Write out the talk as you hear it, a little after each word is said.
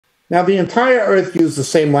Now, the entire earth used the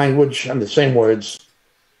same language and the same words.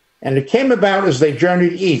 And it came about as they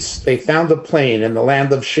journeyed east, they found a plain in the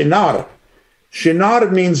land of Shinar. Shinar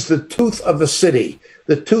means the tooth of a city,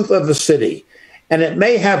 the tooth of a city. And it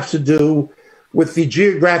may have to do with the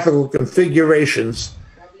geographical configurations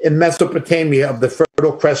in Mesopotamia of the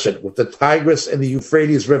Fertile Crescent, with the Tigris and the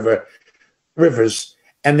Euphrates rivers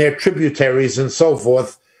and their tributaries and so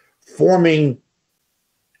forth, forming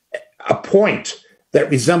a point that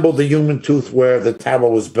resembled the human tooth where the tower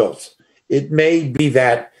was built. It may be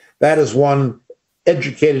that is one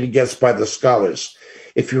educated against by the scholars.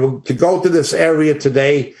 If you were to go to this area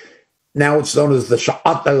today, now it's known as the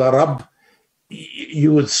Sha'at al-Arab,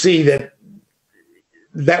 you would see that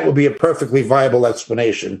that would be a perfectly viable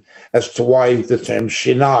explanation as to why the term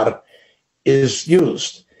Shinar is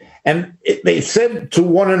used. And they said to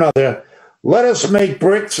one another, let us make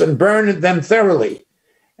bricks and burn them thoroughly.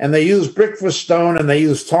 And they used brick for stone and they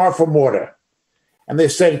used tar for mortar. And they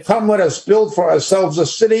said, come, let us build for ourselves a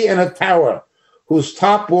city and a tower whose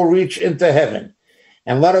top will reach into heaven.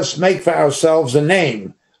 And let us make for ourselves a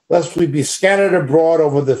name, lest we be scattered abroad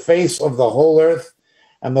over the face of the whole earth.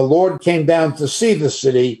 And the Lord came down to see the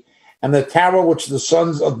city and the tower which the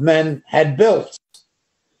sons of men had built.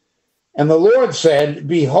 And the Lord said,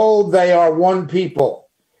 behold, they are one people,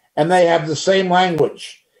 and they have the same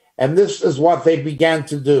language. And this is what they began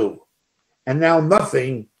to do. And now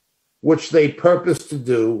nothing which they purpose to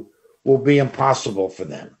do will be impossible for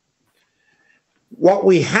them. What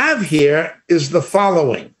we have here is the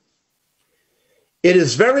following. It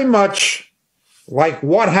is very much like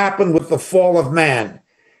what happened with the fall of man.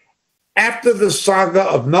 After the saga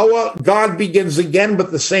of Noah, God begins again,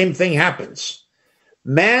 but the same thing happens.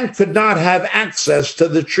 Man could not have access to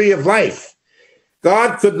the tree of life.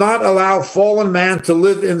 God could not allow fallen man to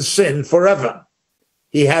live in sin forever.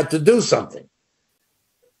 He had to do something.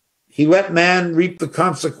 He let man reap the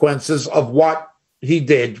consequences of what he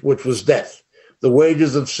did, which was death. The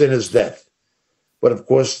wages of sin is death. But of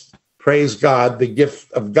course, praise God, the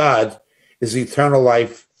gift of God is eternal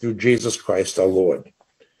life through Jesus Christ our Lord.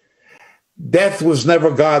 Death was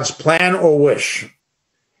never God's plan or wish.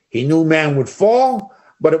 He knew man would fall,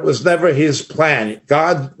 but it was never his plan.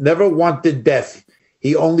 God never wanted death.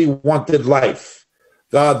 He only wanted life.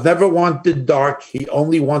 God never wanted dark. He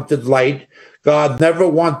only wanted light. God never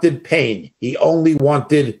wanted pain. He only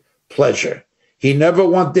wanted pleasure. He never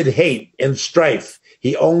wanted hate and strife.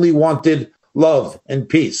 He only wanted love and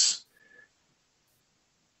peace.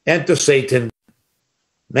 Enter Satan.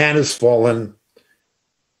 Man is fallen.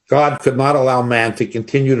 God could not allow man to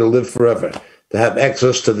continue to live forever, to have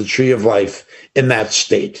access to the tree of life in that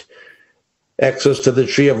state. Access to the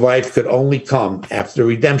tree of life could only come after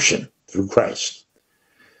redemption through Christ.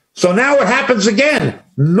 So now it happens again.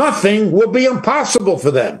 Nothing will be impossible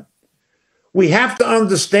for them. We have to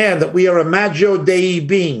understand that we are imago Dei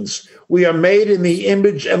beings. We are made in the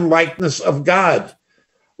image and likeness of God.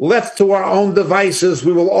 Left to our own devices,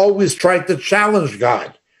 we will always try to challenge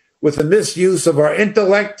God with the misuse of our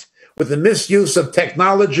intellect, with the misuse of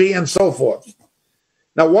technology, and so forth.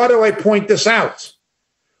 Now, why do I point this out?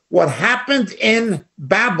 What happened in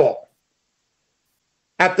Babel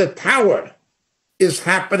at the tower is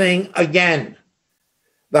happening again.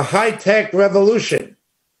 The high-tech revolution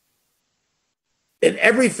in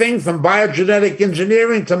everything from biogenetic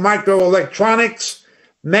engineering to microelectronics,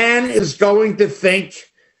 man is going to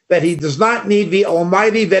think that he does not need the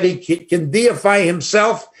Almighty, that he can deify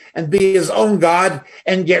himself and be his own God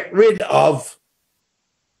and get rid of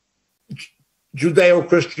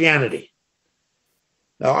Judeo-Christianity.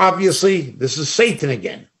 Now, obviously, this is Satan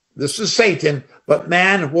again. This is Satan, but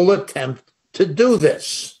man will attempt to do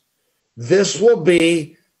this. This will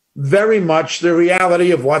be very much the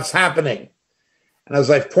reality of what's happening. And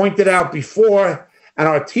as I've pointed out before, and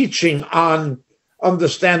our teaching on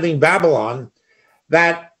understanding Babylon,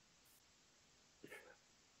 that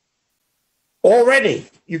already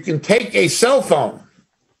you can take a cell phone,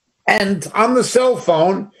 and on the cell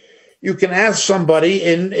phone, you can ask somebody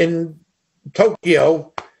in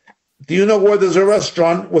Tokyo, do you know where there's a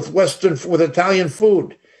restaurant with Italian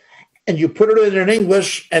food? And you put it in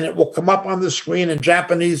English, and it will come up on the screen in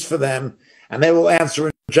Japanese for them, and they will answer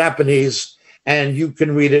in Japanese, and you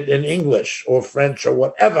can read it in English or French or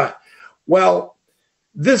whatever. Well,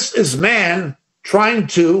 this is man trying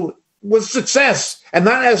to, with success, and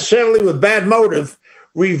not necessarily with bad motive,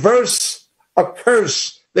 reverse a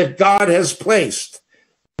curse that God has placed.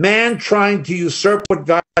 Man trying to usurp what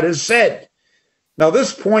God has said. Now,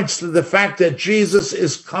 this points to the fact that Jesus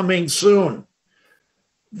is coming soon.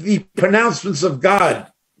 The pronouncements of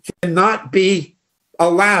God cannot be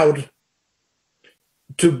allowed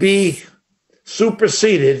to be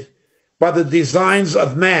superseded by the designs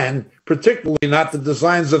of man, particularly not the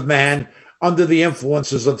designs of man under the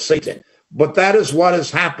influences of Satan. But that is what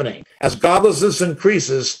is happening. As godlessness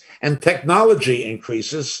increases and technology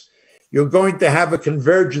increases, you're going to have a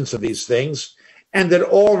convergence of these things, and it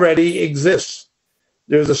already exists.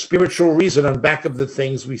 There's a spiritual reason on back of the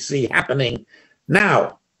things we see happening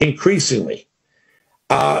now, increasingly.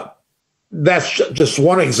 That's just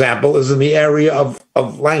one example, is in the area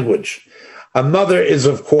of language. Another is,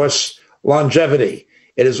 of course, longevity.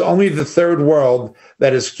 It is only the third world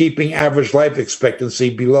that is keeping average life expectancy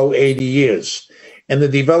below 80 years. In the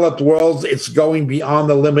developed world, it's going beyond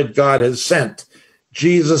the limit God has sent.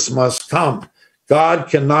 Jesus must come. God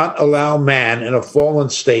cannot allow man in a fallen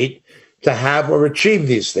state to have or achieve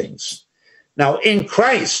these things. Now, in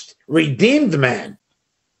Christ, redeemed man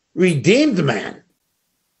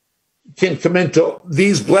can come into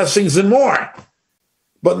these blessings and more,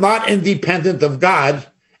 but not independent of God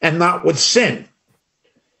and not with sin.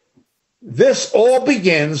 This all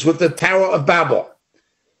begins with the Tower of Babel.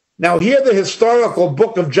 Now, here the historical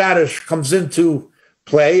book of Judith comes into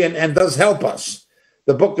play and does help us.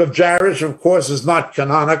 The book of Judith, of course, is not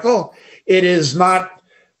canonical. It is not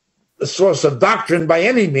a source of doctrine by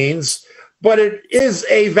any means, but it is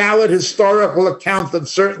a valid historical account of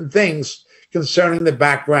certain things concerning the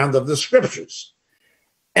background of the scriptures.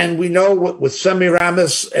 And we know with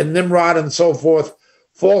Semiramis and Nimrod and so forth,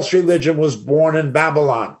 false religion was born in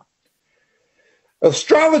Babylon.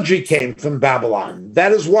 Astrology came from Babylon.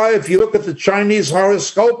 That is why if you look at the Chinese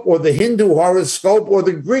horoscope or the Hindu horoscope or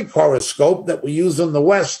the Greek horoscope that we use in the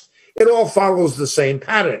West, it all follows the same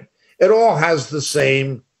pattern. It all has the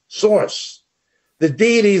same source. The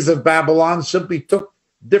deities of Babylon simply took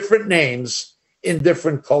different names in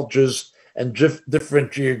different cultures and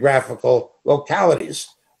different geographical localities,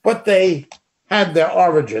 but they had their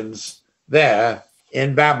origins there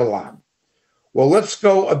in Babylon. Well, let's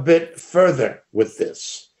go a bit further with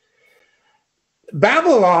this.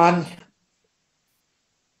 Babylon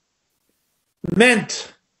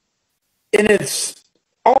meant, in its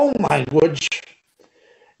own language,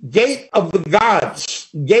 gate of the gods,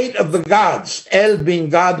 gate of the gods. El being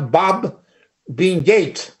God, Bab being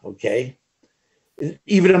gate, okay?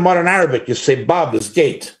 Even in modern Arabic, you say Bab is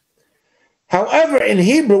gate. However, in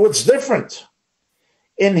Hebrew, it's different.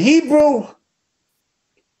 In Hebrew,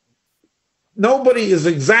 nobody is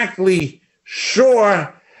exactly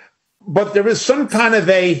sure, but there is some kind of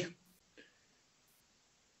a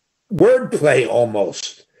wordplay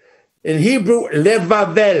almost. In Hebrew,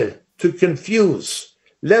 levavel, to confuse.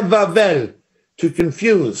 Levavel, to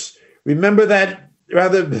confuse. Remember that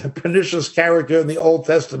rather pernicious character in the Old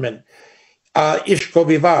Testament,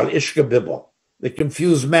 Ishkovival, Ishkabibel, the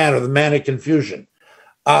confused man or the man of confusion.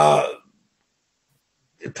 Type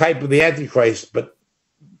of the Antichrist, but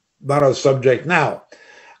not our subject now.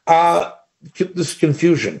 This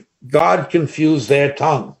confusion. God confused their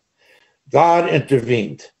tongue. God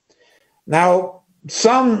intervened. Now,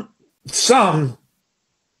 some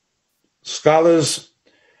scholars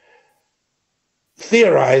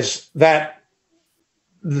theorize that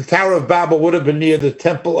the Tower of Babel would have been near the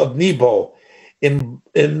Temple of Nebo in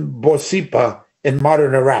Borsippa in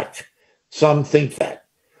modern Iraq. Some think that.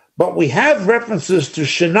 But we have references to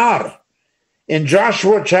Shinar in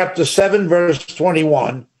Joshua chapter 7, verse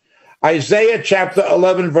 21, Isaiah chapter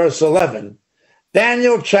 11, verse 11,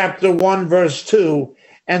 Daniel chapter 1, verse 2,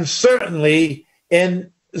 and certainly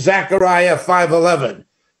in Zechariah 5:11,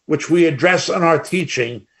 which we address in our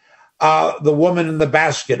teaching, the woman in the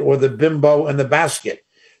basket or the bimbo in the basket.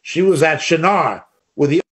 She was at Shinar, where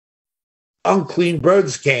the unclean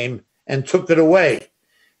birds came and took it away.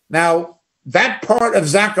 Now, that part of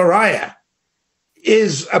Zechariah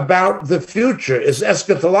is about the future, is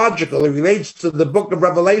eschatological. It relates to the book of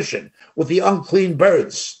Revelation with the unclean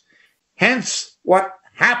birds. Hence, what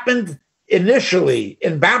happened initially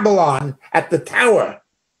in Babylon at the tower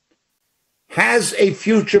has a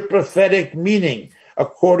future prophetic meaning,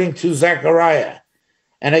 according to Zechariah.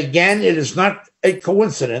 And again, it is not a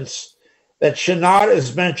coincidence that Shinar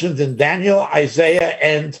is mentioned in Daniel, Isaiah,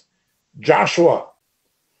 and Joshua.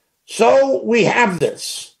 So we have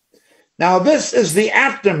this. Now, this is the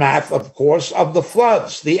aftermath, of course, of the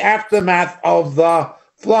floods, the aftermath of the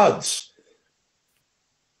floods.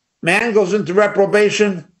 Man goes into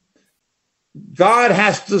reprobation. God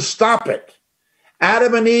has to stop it.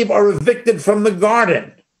 Adam and Eve are evicted from the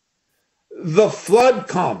garden. The flood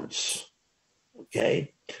comes.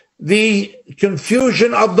 Okay. The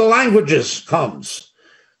confusion of the languages comes.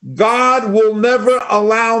 God will never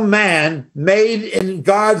allow man made in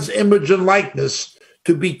God's image and likeness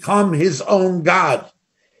to become his own God.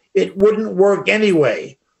 it wouldn't work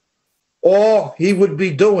anyway. All he would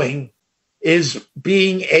be doing is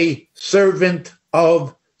being a servant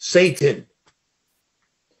of Satan.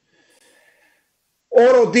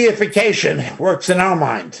 Auto-deification works in our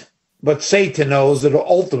mind, but Satan knows it will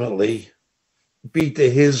ultimately be to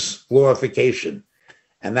his glorification,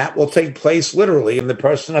 and that will take place literally in the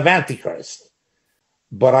person of Antichrist.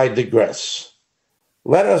 But I digress.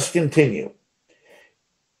 Let us continue.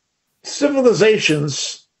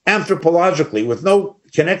 Civilizations, anthropologically, with no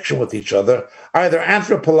connection with each other, either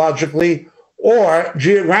anthropologically or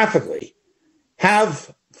geographically,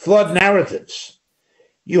 have flood narratives.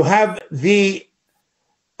 You have the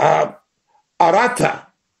Arata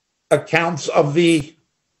accounts of the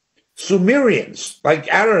Sumerians,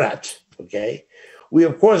 like Ararat, okay? We,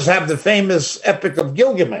 of course, have the famous Epic of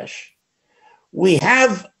Gilgamesh. We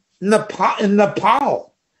have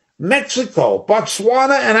Nepal, Mexico,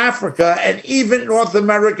 Botswana, and Africa, and even North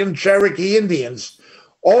American Cherokee Indians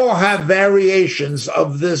all have variations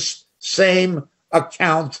of this same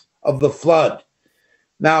account of the flood.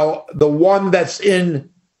 Now, the one that's in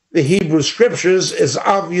the Hebrew scriptures is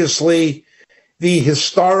obviously the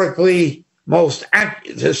historically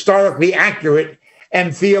accurate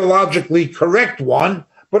and theologically correct one,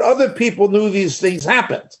 but other people knew these things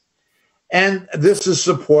happened. And this is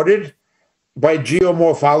supported by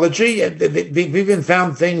geomorphology. They've even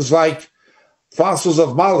found things like fossils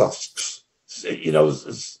of mollusks,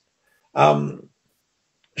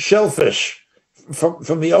 shellfish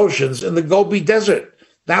from the oceans in the Gobi Desert,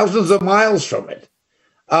 thousands of miles from it.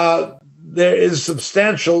 There is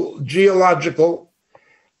substantial geological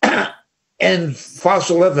and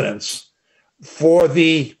fossil evidence for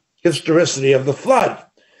the historicity of the flood.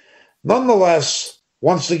 Nonetheless,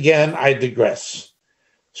 once again, I digress.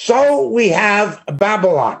 So we have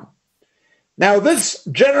Babylon. Now, this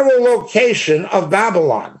general location of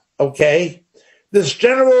Babylon, okay, this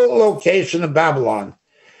general location of Babylon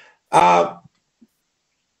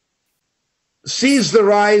sees the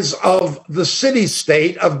rise of the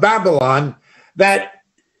city-state of Babylon that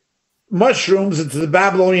mushrooms into the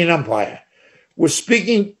Babylonian Empire. We're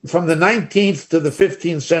speaking from the 19th to the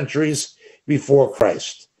 15th centuries before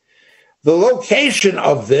Christ. The location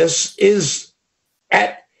of this is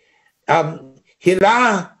at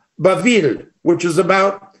Hila Bavil, which is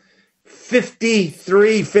about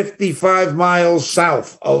 55 miles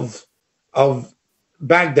south of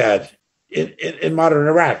Baghdad in modern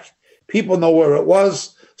Iraq. People know where it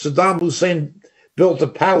was. Saddam Hussein built a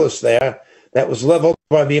palace there that was leveled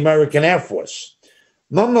by the American Air Force.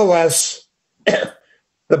 Nonetheless,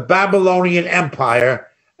 the Babylonian Empire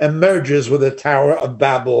emerges where the Tower of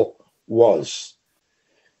Babel was.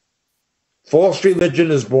 False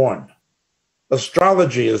religion is born.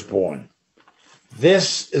 Astrology is born.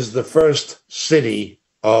 This is the first city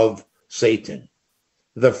of Satan.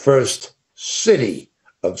 The first city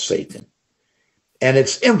of Satan. And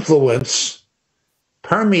its influence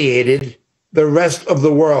permeated the rest of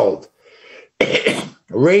the world,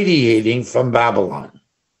 radiating from Babylon.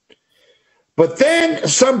 But then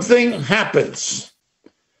something happens.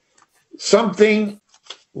 Something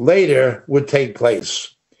later would take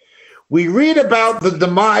place. We read about the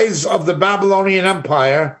demise of the Babylonian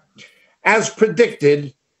Empire as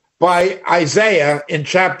predicted by Isaiah in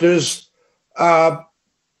chapters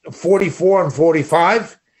 44 and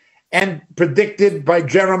 45, and predicted by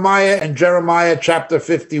Jeremiah in Jeremiah chapter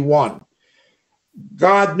 51.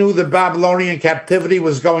 God knew the Babylonian captivity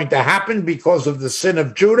was going to happen because of the sin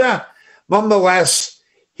of Judah. Nonetheless,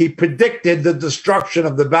 he predicted the destruction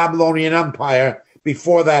of the Babylonian Empire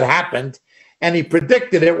before that happened, and he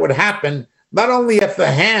predicted it would happen not only at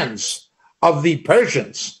the hands of the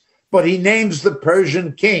Persians, but he names the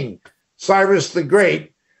Persian king, Cyrus the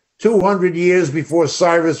Great, 200 years before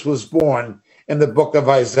Cyrus was born, in the book of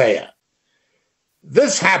Isaiah.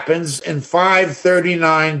 This happens in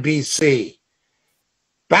 539 BC.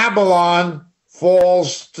 Babylon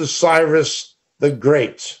falls to Cyrus the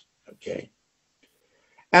Great. Okay.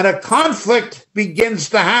 And a conflict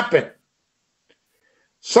begins to happen.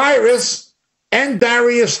 Cyrus and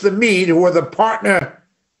Darius the Mede, who are the partner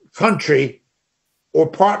country or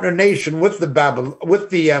partner nation with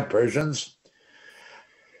the Persians,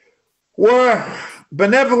 were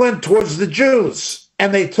benevolent towards the Jews,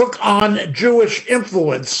 and they took on Jewish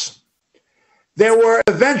influence. There were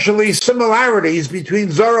eventually similarities between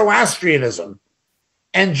Zoroastrianism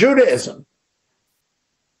and Judaism.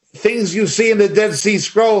 Things you see in the Dead Sea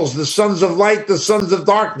Scrolls, the sons of light, the sons of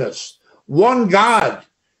darkness, one God,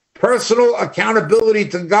 personal accountability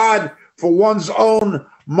to God for one's own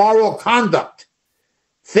moral conduct.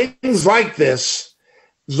 Things like this,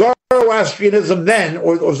 Zoroastrianism then,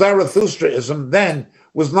 or Zarathustraism then,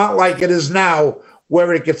 was not like it is now,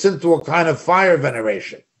 where it gets into a kind of fire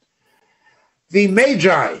veneration. The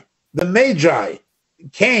Magi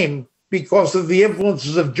came because of the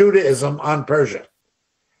influences of Judaism on Persia.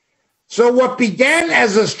 So what began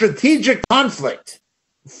as a strategic conflict,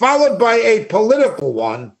 followed by a political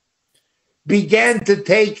one, began to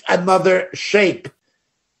take another shape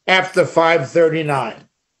after 539.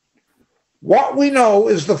 What we know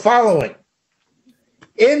is the following.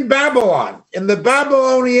 In Babylon, in the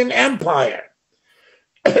Babylonian Empire,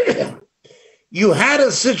 you had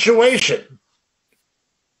a situation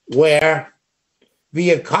where the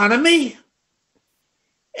economy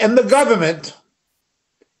and the government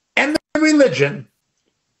and the religion,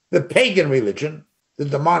 the pagan religion, the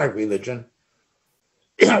demonic religion,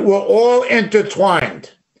 were all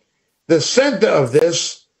intertwined. The center of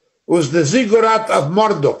this was the ziggurat of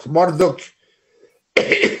Marduk. Marduk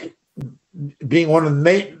being one of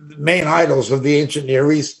the main idols of the ancient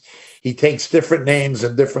Near East. He takes different names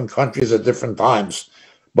in different countries at different times,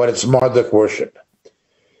 but it's Marduk worship.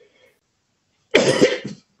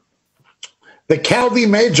 The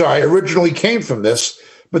Chaldean Magi originally came from this,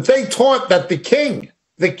 but they taught that the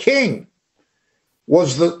king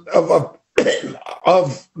was of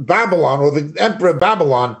Babylon, or the emperor of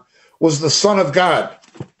Babylon, was the son of God.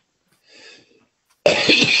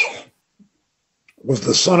 Was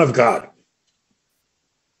the son of God.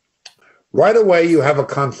 Right away, you have a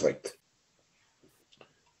conflict.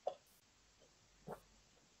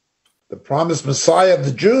 The promised Messiah of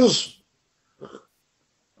the Jews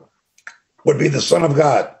would be the son of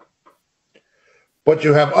God. But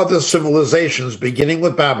you have other civilizations, beginning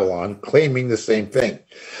with Babylon, claiming the same thing.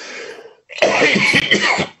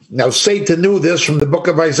 Now, Satan knew this from the book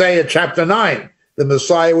of Isaiah, chapter 9. The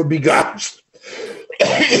Messiah would be God's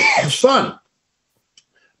son.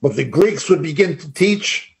 But the Greeks would begin to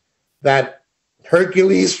teach that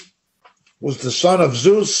Hercules was the son of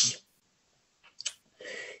Zeus.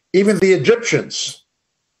 Even the Egyptians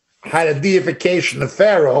had a deification of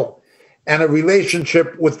Pharaoh and a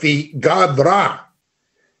relationship with the god Ra,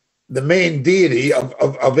 the main deity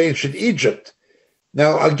of ancient Egypt.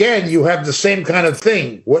 Now, again, you have the same kind of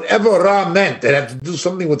thing. Whatever Ra meant, it had to do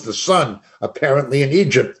something with the sun, apparently, in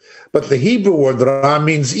Egypt. But the Hebrew word Ra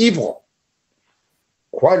means evil.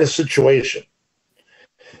 Quite a situation.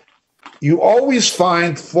 You always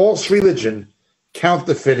find false religion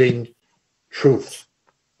counterfeiting truth.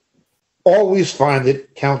 Always find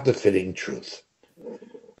it counterfeiting truth.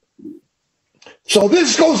 So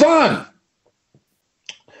this goes on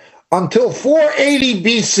until 480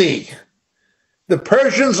 BC. The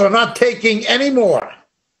Persians are not taking any more.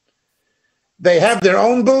 They have their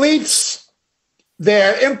own beliefs. They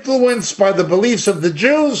are influenced by the beliefs of the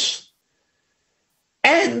Jews.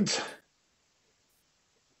 And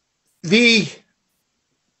the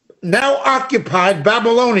now occupied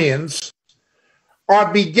Babylonians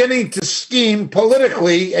are beginning to scheme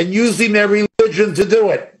politically and using their religion to do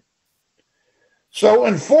it. So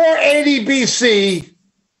in 480 BC,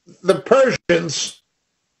 the Persians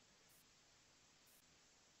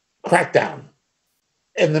crack down,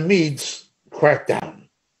 and the Medes crack down.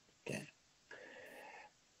 Okay.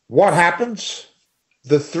 What happens?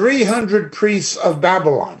 The 300 priests of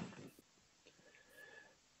Babylon,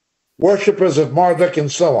 worshippers of Marduk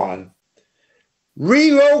and so on,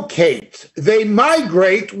 relocate, they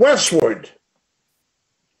migrate westward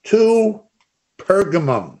to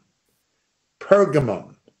Pergamum.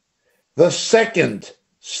 Pergamum, the second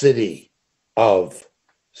city of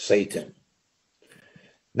Satan.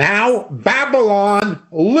 Now, Babylon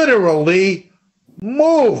literally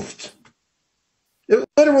moved. It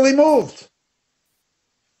literally moved.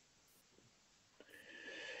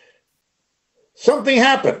 Something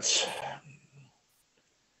happens.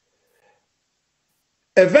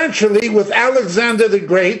 Eventually, with Alexander the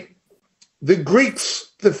Great, the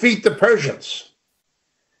Greeks defeat the Persians.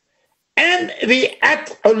 And the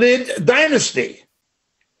Attalid dynasty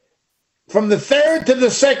from the 3rd to the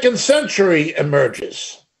 2nd century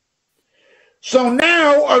emerges. So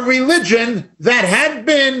now a religion that had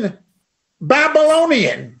been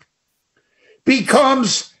Babylonian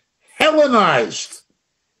becomes Hellenized.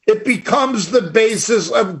 It becomes the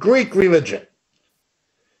basis of Greek religion.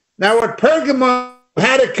 Now at Pergamum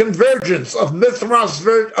had a convergence of Mithras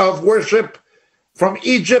of worship from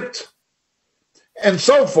Egypt and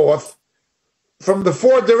so forth. From the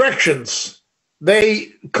 4 directions,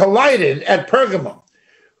 they collided at Pergamum.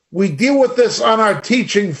 We deal with this on our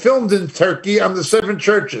teaching filmed in Turkey on the 7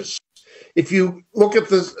 churches. If you look at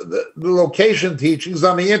the location teachings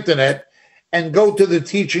on the internet and go to the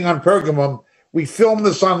teaching on Pergamum, we film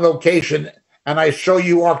this on location, and I show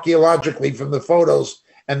you archaeologically from the photos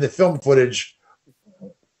and the film footage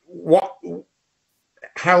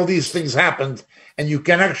how these things happened, and you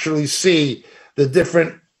can actually see the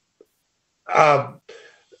different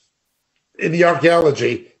in the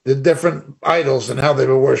archaeology, the different idols and how they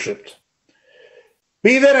were worshipped.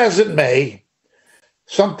 Be that as it may,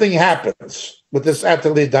 something happens with this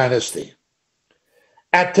Attali dynasty.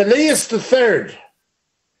 Attilius III,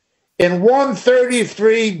 in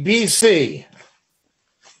 133 BC,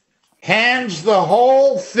 hands the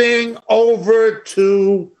whole thing over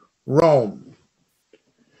to Rome.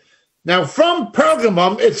 Now, from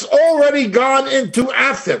Pergamum, it's already gone into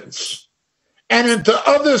Athens and into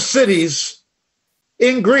other cities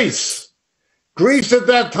in Greece. Greece at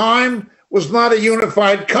that time was not a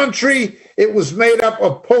unified country. It was made up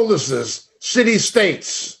of polises,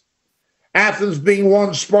 city-states. Athens being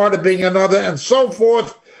one, Sparta being another, and so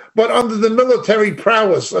forth. But under the military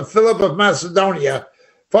prowess of Philip of Macedonia,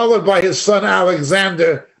 followed by his son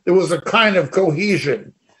Alexander, there was a kind of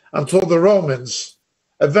cohesion until the Romans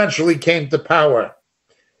eventually came to power.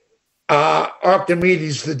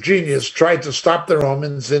 Archimedes, the genius, tried to stop the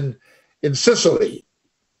Romans in Sicily.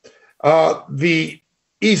 The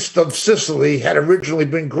east of Sicily had originally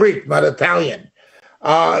been Greek, not Italian.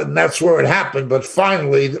 And that's where it happened, but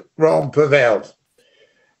finally Rome prevailed.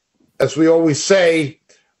 As we always say,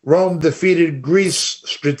 Rome defeated Greece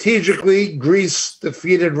strategically, Greece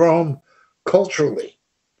defeated Rome culturally.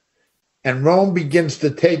 And Rome begins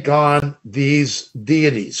to take on these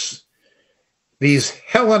deities, these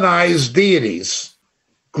Hellenized deities,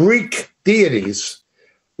 Greek deities,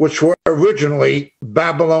 which were originally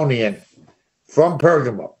Babylonian, from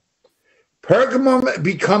Pergamum. Pergamum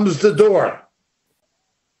becomes the door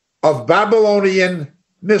of Babylonian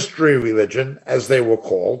mystery religion, as they were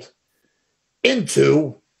called,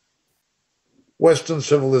 into Western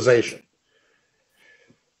civilization.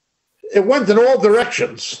 It went in all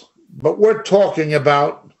directions, but we're talking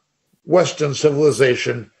about Western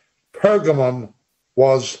civilization. Pergamum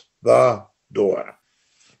was the door.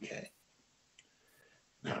 Okay.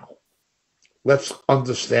 Now, let's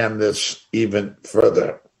understand this even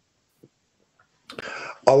further.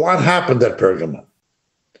 A lot happened at Pergamum.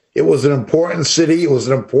 It was an important city, it was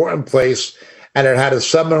an important place, and it had a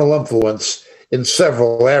seminal influence in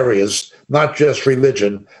several areas, not just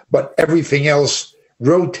religion, but everything else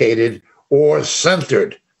rotated or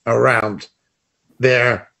centered around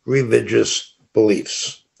their religious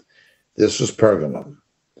beliefs. This was Pergamum.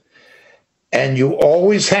 And you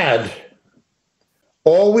always had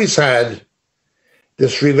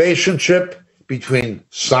this relationship between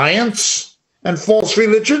science and false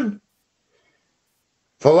religion,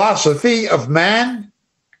 philosophy of man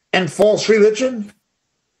and false religion,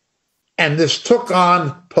 and this took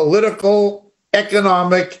on political,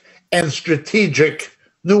 economic, and strategic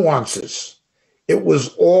nuances. It was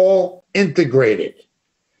all integrated.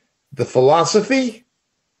 The philosophy,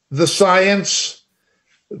 the science,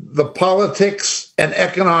 the politics, and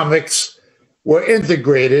economics were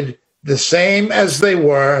integrated the same as they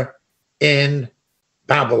were in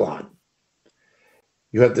Babylon.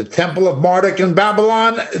 You have the Temple of Marduk in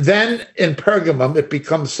Babylon, then in Pergamum it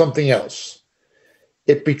becomes something else.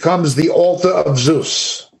 It becomes the altar of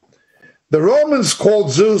Zeus. The Romans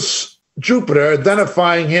called Zeus Jupiter,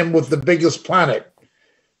 identifying him with the biggest planet.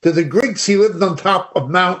 To the Greeks, he lived on top of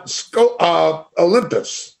Mount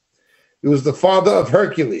Olympus. He was the father of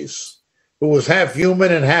Hercules, who was half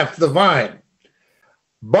human and half divine.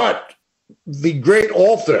 But the great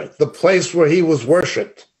altar, the place where he was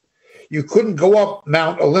worshipped, you couldn't go up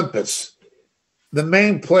Mount Olympus. The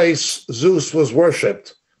main place Zeus was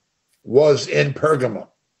worshipped was in Pergamum.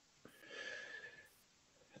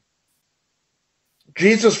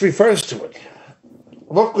 Jesus refers to it.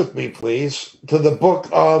 Look with me, please, to the book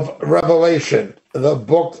of Revelation. The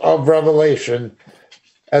book of Revelation,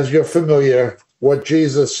 as you're familiar, what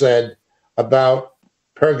Jesus said about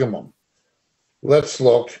Pergamum. Let's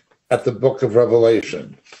look at the book of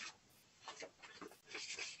Revelation.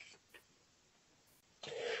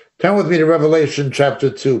 Turn with me to Revelation chapter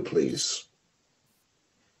 2, please.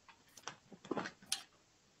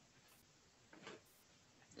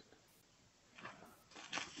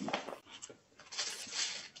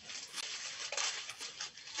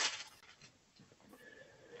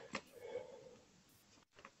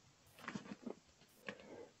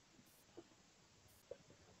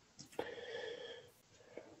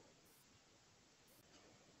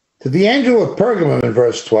 To the angel of Pergamum in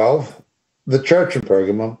verse 12, the church of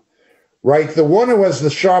Pergamum, write, the one who has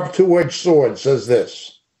the sharp two-edged sword says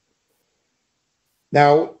this.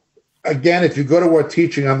 Now, Again, if you go to our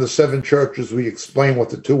teaching on the seven churches, we explain what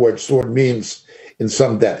the two-edged sword means in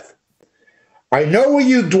some depth. I know where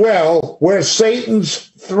you dwell, where Satan's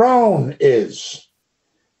throne is.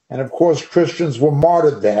 And of course, Christians were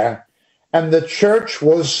martyred there, and the church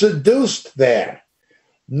was seduced there.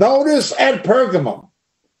 Notice at Pergamum,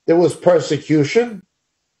 there was persecution.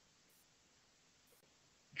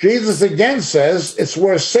 Jesus again says it's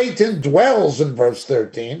where Satan dwells in verse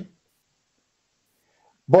 13.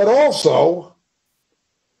 But also,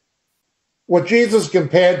 what Jesus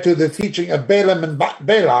compared to the teaching of Balaam and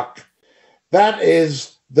Balak, that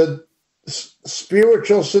is the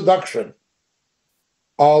spiritual seduction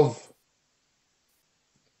of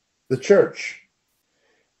the church.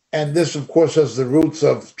 And this, of course, has the roots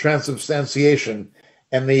of transubstantiation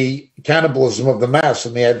and the cannibalism of the Mass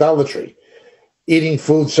and the idolatry. Eating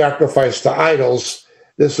food sacrificed to idols.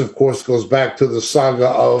 This, of course, goes back to the saga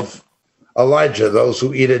of Elijah, those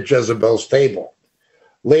who eat at Jezebel's table.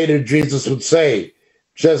 Later, Jesus would say,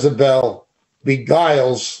 Jezebel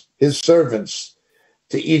beguiles his servants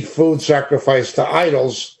to eat food sacrificed to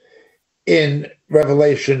idols in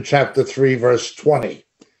Revelation chapter 3, verse 20.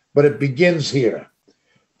 But it begins here.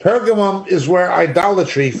 Pergamum is where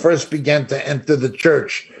idolatry first began to enter the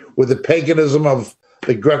church, where the paganism of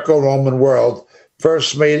the Greco-Roman world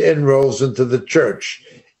first made inroads into the church.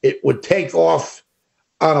 It would take off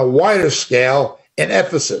on a wider scale in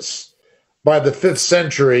Ephesus. By the 5th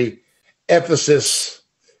century, Ephesus,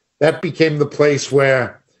 that became the place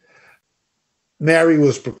where Mary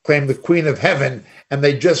was proclaimed the Queen of Heaven, and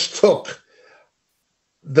they just took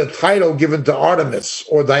the title given to Artemis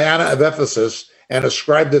or Diana of Ephesus and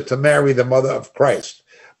ascribed it to Mary, the mother of Christ.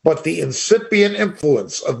 But the incipient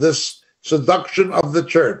influence of this seduction of the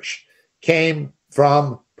church came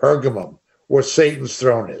from Pergamum, where Satan's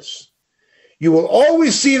throne is. You will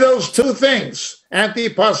always see those two things,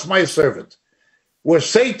 Antipas, my servant, where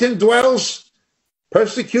Satan dwells,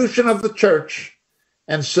 persecution of the church,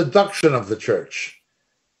 and seduction of the church.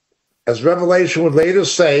 As Revelation would later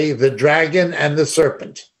say, the dragon and the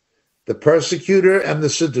serpent, the persecutor and the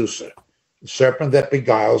seducer, the serpent that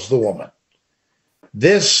beguiles the woman.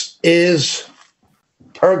 This is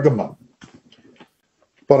Pergamum.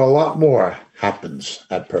 But a lot more happens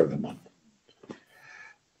at Pergamum.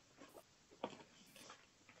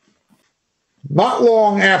 Not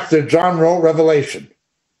long after John wrote Revelation,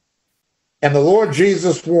 and the Lord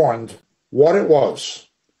Jesus warned what it was,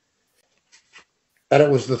 that it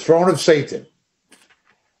was the throne of Satan.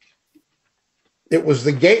 It was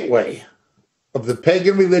the gateway of the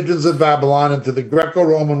pagan religions of Babylon into the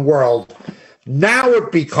Greco-Roman world. Now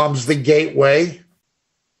it becomes the gateway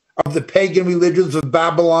of the pagan religions of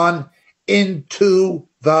Babylon into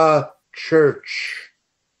the church.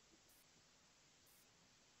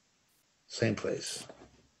 Same place.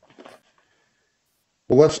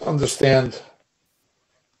 Well, let's understand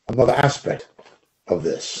another aspect of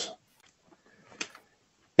this.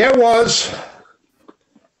 There was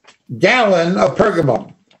Galen of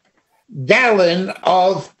Pergamum. Galen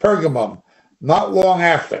of Pergamum, not long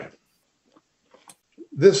after.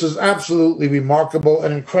 This is absolutely remarkable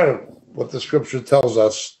and incredible what the scripture tells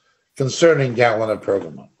us concerning Galen of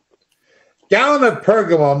Pergamum. Galen of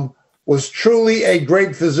Pergamum was truly a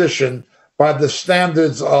great physician by the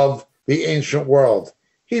standards of the ancient world.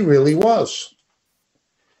 He really was.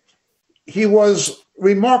 He was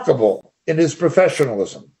remarkable in his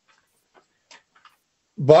professionalism.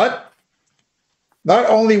 But not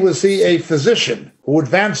only was he a physician who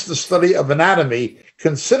advanced the study of anatomy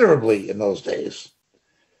considerably in those days,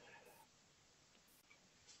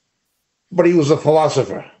 but he was a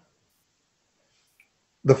philosopher.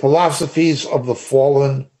 The philosophies of the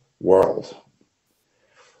fallen world.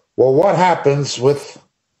 Well, what happens with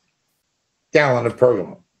Galen of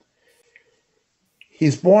Pergamum?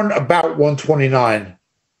 He's born about 129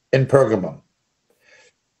 in Pergamum,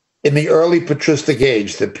 in the early patristic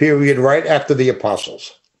age, the period right after the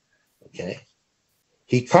apostles. Okay,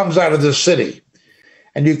 he comes out of the city,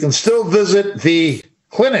 and you can still visit the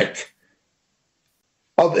clinic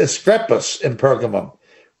of Asclepius in Pergamum,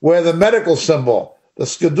 where the medical symbol, the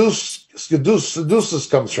Scaduceus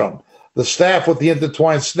comes from, the staff with the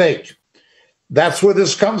intertwined snake. That's where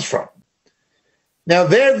this comes from. Now,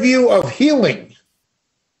 their view of healing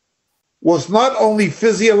was not only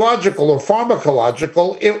physiological or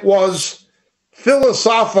pharmacological, it was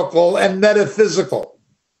philosophical and metaphysical.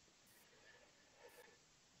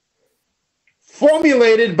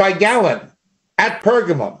 Formulated by Galen at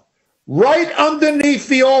Pergamum, right underneath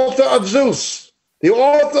the altar of Zeus. The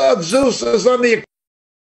altar of Zeus is on the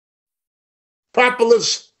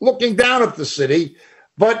Acropolis looking down at the city,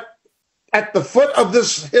 but at the foot of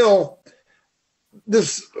this hill,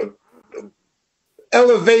 this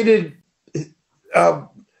elevated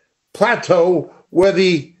plateau where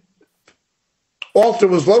the altar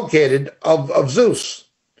was located of Zeus.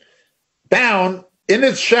 Down in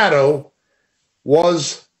its shadow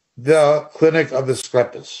was the clinic of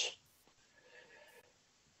Asclepius.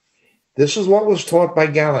 This is what was taught by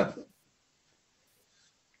Galen.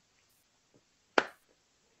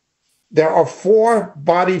 There are 4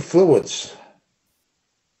 body fluids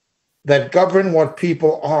that govern what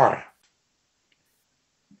people are.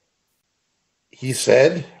 He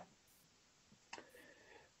said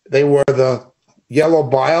they were the yellow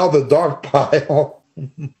bile, the dark bile,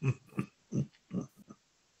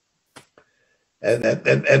 and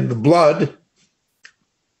the blood,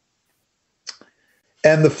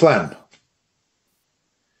 and the phlegm.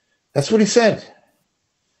 That's what he said.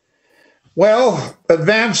 Well,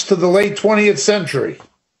 advanced to the late 20th century.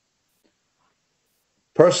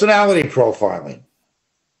 Personality profiling.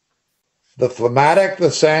 The phlegmatic, the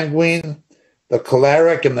sanguine, the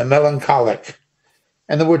choleric, and the melancholic.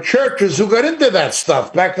 And there were churches who got into that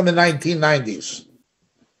stuff back in the 1990s.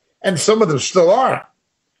 And some of them still are.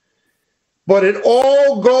 But it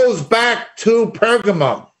all goes back to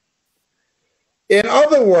Pergamum. In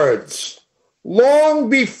other words, long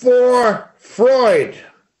before Freud,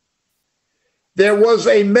 there was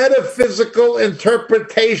a metaphysical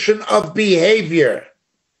interpretation of behavior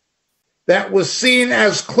that was seen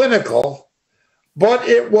as clinical, but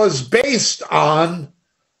it was based on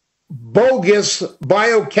bogus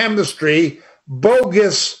biochemistry,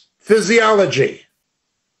 bogus physiology.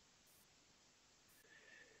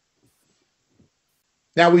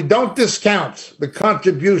 Now, we don't discount the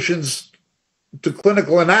contributions to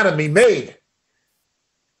clinical anatomy made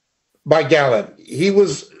by Galen. He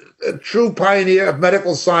was a true pioneer of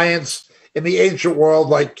medical science in the ancient world,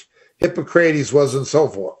 like Hippocrates was and so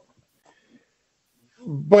forth.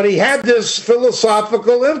 But he had this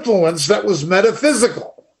philosophical influence that was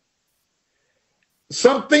metaphysical.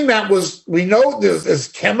 Something that was, we know, is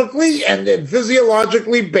chemically and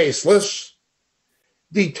physiologically baseless,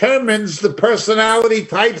 determines the personality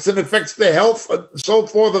types and affects the health and so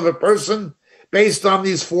forth of a person based on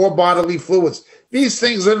these 4 bodily fluids. These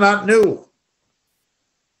things are not new.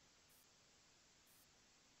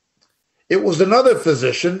 It was another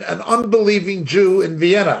physician, an unbelieving Jew in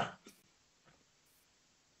Vienna,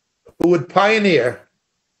 who would pioneer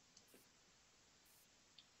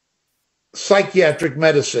psychiatric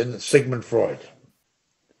medicine, Sigmund Freud.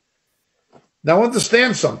 Now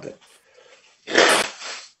understand something.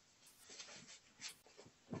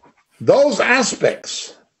 Those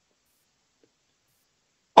aspects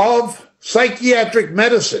of psychiatric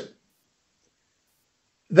medicine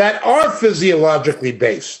that are physiologically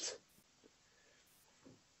based,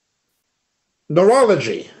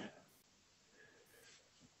 neurology,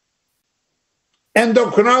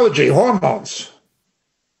 endocrinology, hormones,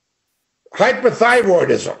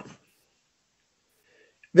 hyperthyroidism.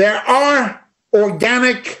 There are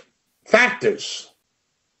organic factors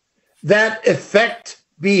that affect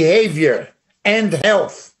behavior and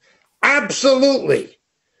health. Absolutely.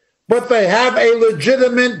 But they have a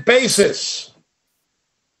legitimate basis.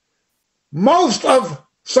 Most of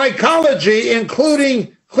psychology,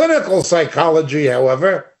 including clinical psychology,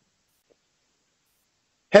 however,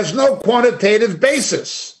 has no quantitative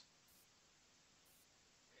basis.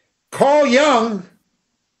 Carl Jung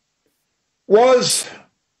was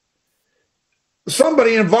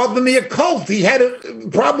somebody involved in the occult. He had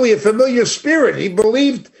probably a familiar spirit. He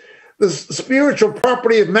believed the spiritual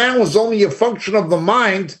property of man was only a function of the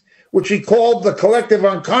mind, which he called the collective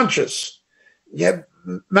unconscious. Yet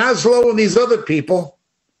Maslow and these other people,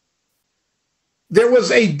 there was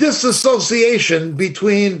a disassociation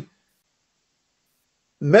between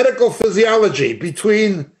medical physiology,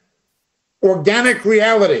 between organic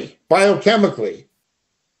reality, biochemically,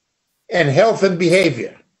 and health and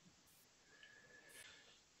behavior.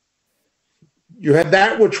 You had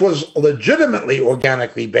that which was legitimately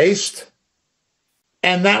organically based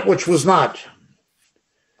and that which was not.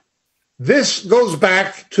 This goes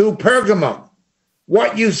back to Pergamum.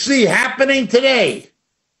 What you see happening today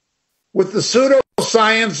with the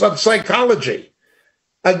pseudoscience of psychology.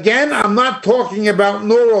 Again, I'm not talking about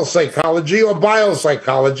neuropsychology or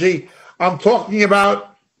biopsychology. I'm talking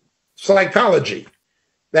about psychology.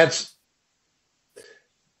 That's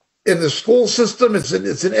in the school system. It's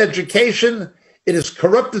in education. It is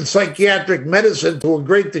corrupted psychiatric medicine to a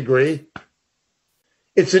great degree.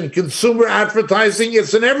 It's in consumer advertising.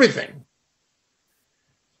 It's in everything.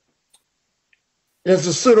 It has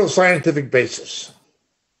a pseudoscientific basis.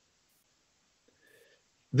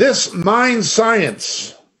 This mind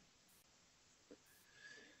science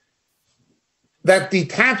that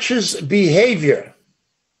detaches behavior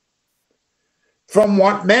from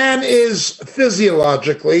what man is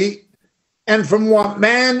physiologically and from what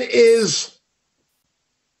man is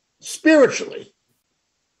spiritually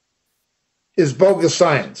is bogus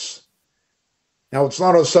science. Now, it's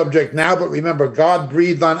not a subject now, but remember, God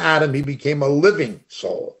breathed on Adam. He became a living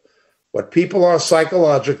soul. What people are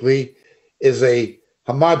psychologically is a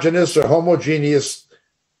homogeneous or homogeneous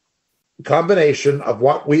combination of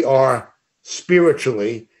what we are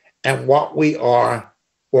spiritually and what we are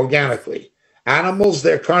organically. Animals,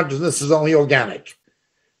 their consciousness is only organic.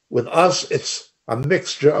 With us, it's a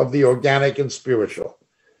mixture of the organic and spiritual.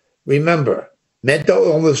 Remember, mental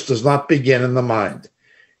illness does not begin in the mind.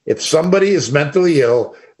 If somebody is mentally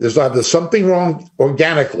ill, there's either something wrong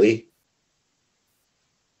organically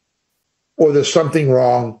or there's something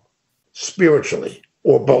wrong spiritually,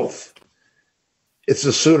 or both. It's a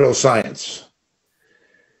pseudoscience.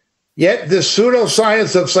 Yet this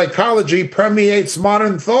pseudoscience of psychology permeates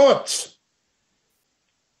modern thoughts.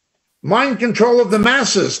 Mind control of the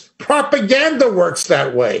masses. Propaganda works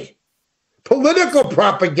that way. Political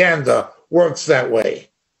propaganda works that way.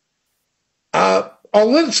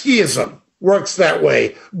 Olinskyism works that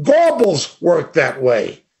way. Goebbels worked that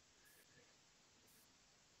way.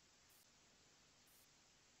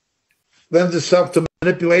 Lends itself to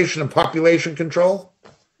manipulation and population control,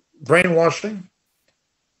 brainwashing,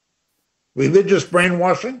 religious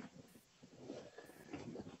brainwashing.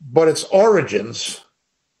 But its origins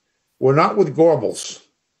were not with Goebbels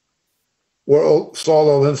or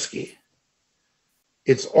Saul Alinsky.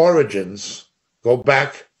 Its origins go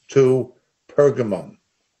back to Pergamum.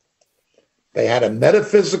 They had a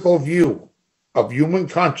metaphysical view of human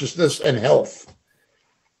consciousness and health,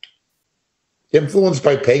 influenced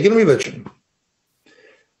by pagan religion,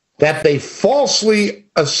 that they falsely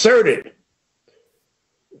asserted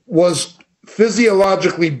was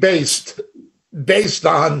physiologically based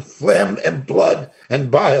on phlegm and blood and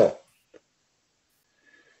bile.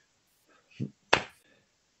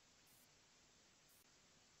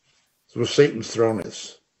 That's where Satan's throne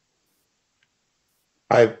is.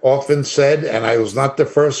 I've often said, and I was not the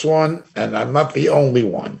first one, and I'm not the only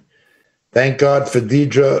one. Thank God for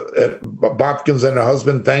Deidre Bopkins and her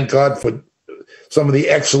husband. Thank God for some of the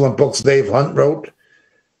excellent books Dave Hunt wrote.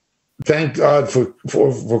 Thank God for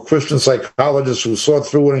Christian psychologists who saw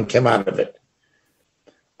through it and came out of it.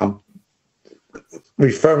 I'm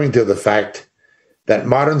referring to the fact that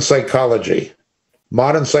modern psychology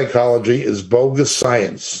is bogus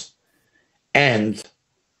science, and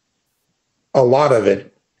a lot of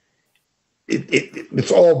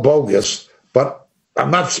it's all bogus. But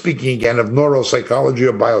I'm not speaking again of neuropsychology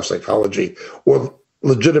or biopsychology or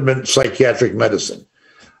legitimate psychiatric medicine.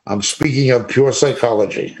 I'm speaking of pure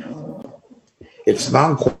psychology. It's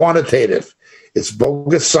non-quantitative. It's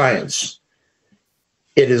bogus science.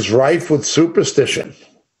 It is rife with superstition,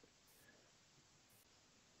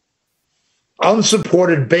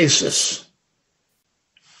 unsupported basis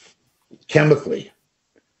chemically,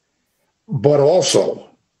 but also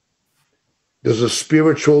there's a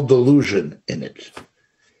spiritual delusion in it.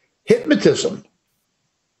 Hypnotism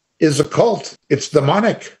is a cult. It's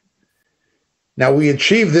demonic. Now, we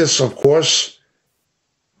achieve this, of course,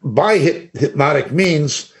 by hypnotic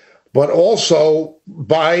means, but also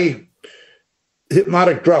by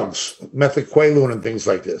hypnotic drugs, methaqualone and things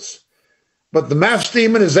like this. But the mass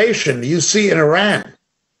demonization you see in Iran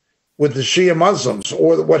with the Shia Muslims,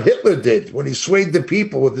 or what Hitler did when he swayed the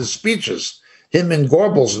people with his speeches, him and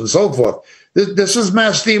Goebbels and so forth, this is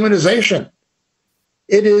mass demonization.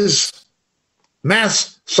 It is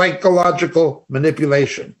mass psychological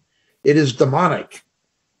manipulation. It is demonic.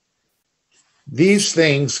 These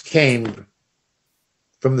things came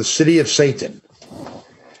from the city of Satan.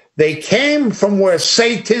 They came from where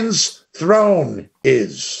Satan's throne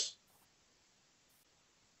is,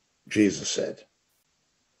 Jesus said.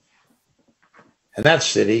 And that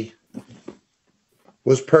city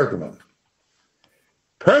was Pergamum.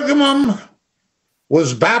 Pergamum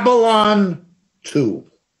was Babylon 2.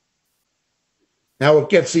 Now it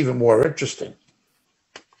gets even more interesting.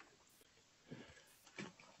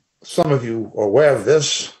 Some of you are aware of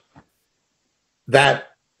this, that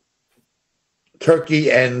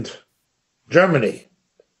Turkey and Germany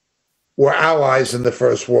were allies in the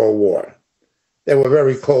First World War. They were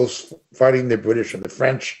very close, fighting the British and the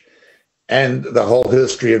French, and the whole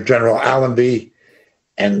history of General Allenby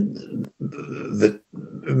and the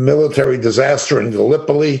military disaster in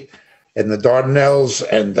Gallipoli and the Dardanelles,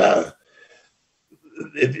 and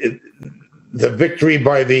the victory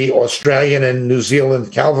by the Australian and New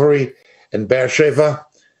Zealand cavalry in Beersheba,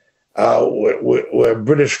 where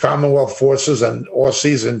British Commonwealth forces and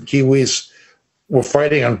Aussies and Kiwis were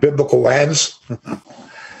fighting on biblical lands.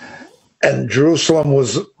 And Jerusalem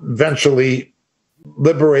was eventually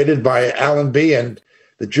liberated by Allenby, and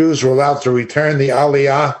the Jews were allowed to return the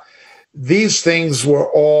Aliyah. These things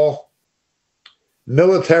were all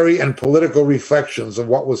military and political reflections of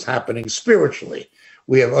what was happening spiritually.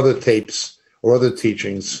 We have other tapes or other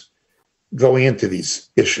teachings going into these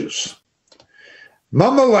issues.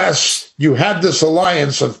 Nonetheless, you had this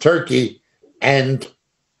alliance of Turkey and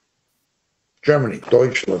Germany,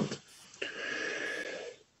 Deutschland,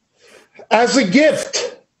 as a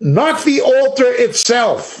gift, not the altar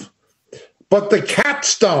itself, but the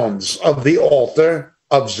capstones of the altar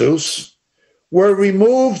of Zeus were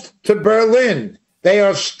removed to Berlin. They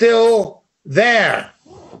are still there.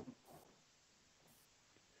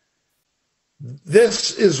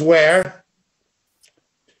 This is where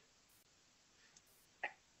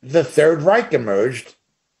the Third Reich emerged.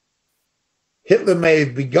 Hitler may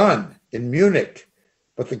have begun in Munich,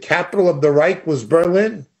 but the capital of the Reich was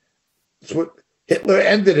Berlin. It's what Hitler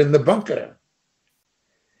ended in the bunker.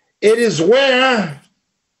 It is where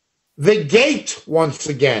the gate, once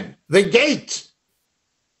again, the gate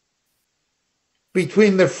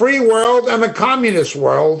between the free world and the communist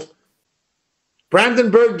world,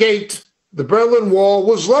 Brandenburg Gate, the Berlin Wall,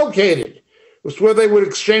 was located. It was where they would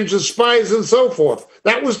exchange the spies and so forth.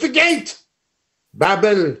 That was the gate.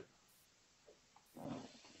 Babel.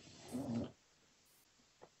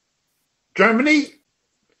 Germany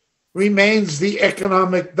remains the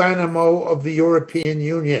economic dynamo of the European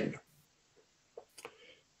Union.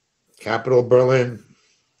 Capital Berlin.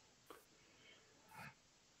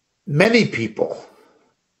 Many people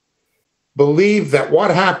believe that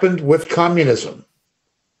what happened with communism,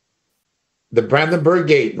 the Brandenburg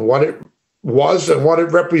Gate, and what it was and what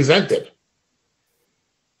it represented,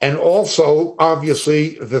 and also,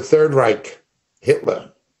 obviously, the Third Reich,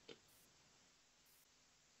 Hitler,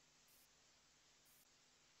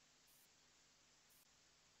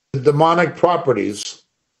 the demonic properties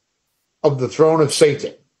of the throne of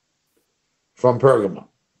Satan from Pergamum.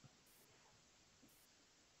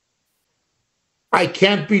 I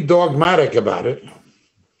can't be dogmatic about it,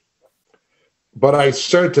 but I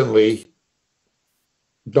certainly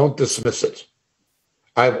don't dismiss it.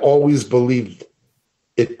 I've always believed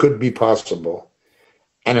it could be possible.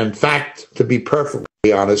 And in fact, to be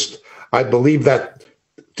perfectly honest, I believe that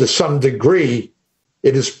to some degree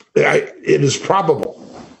it is probable.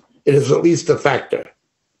 It is at least a factor.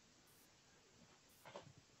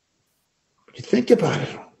 You think about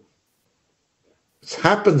it. It's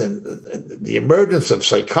happened in the emergence of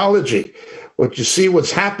psychology. What you see,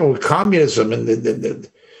 what's happened with communism and the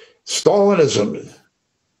Stalinism.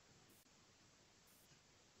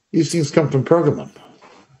 These things come from Pergamum.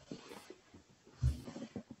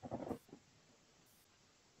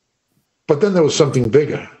 But then there was something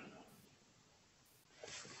bigger.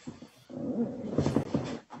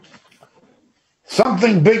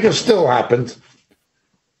 Something bigger still happened.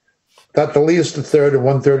 Datulius III in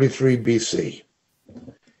 133 BC.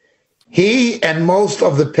 He and most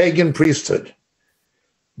of the pagan priesthood,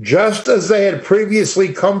 just as they had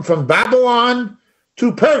previously come from Babylon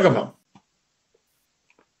to Pergamum,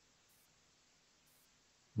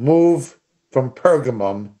 move from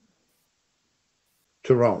Pergamum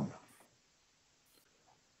to Rome.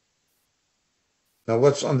 Now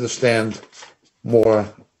let's understand more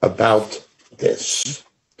about this.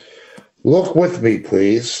 Look with me,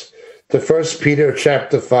 please, to 1 Peter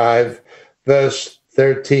chapter 5, verse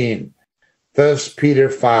 13. 1 Peter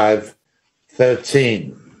 5,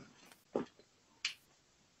 13.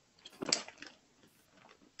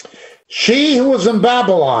 She who was in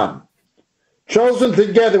Babylon, chosen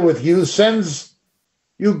together with you, sends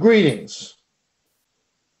you greetings.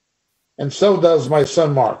 And so does my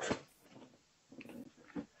son Mark.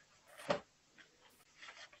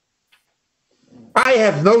 I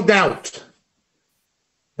have no doubt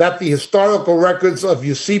that the historical records of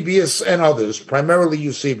Eusebius and others, primarily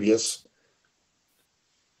Eusebius,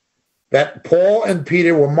 that Paul and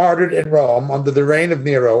Peter were martyred in Rome under the reign of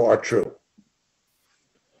Nero are true.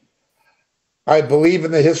 I believe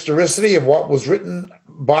in the historicity of what was written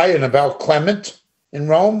by and about Clement in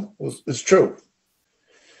Rome is true.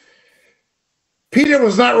 Peter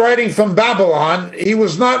was not writing from Babylon. He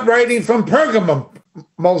was not writing from Pergamum,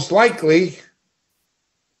 most likely.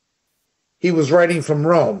 He was writing from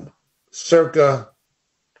Rome, circa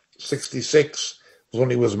 66, when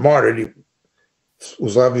he was martyred. He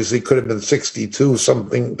was obviously could have been 62,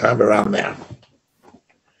 something time around there.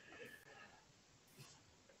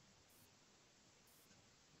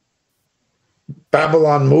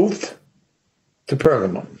 Babylon moved to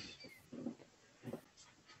Pergamum.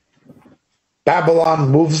 Babylon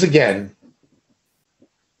moves again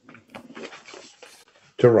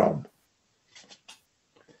to Rome.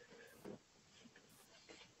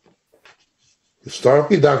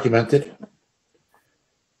 Historically documented,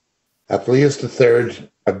 Apuleius III,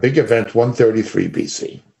 a big event, 133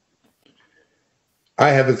 BC. I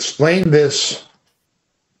have explained this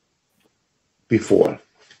before.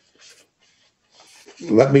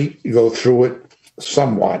 Let me go through it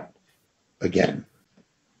somewhat again.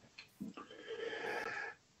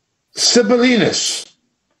 Sibyllinus,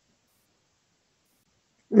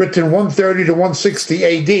 written 130 to 160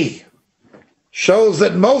 AD, shows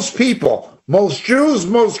that most people, most Jews,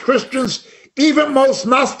 most Christians, even most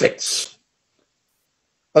Gnostics,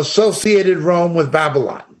 associated Rome with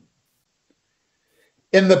Babylon.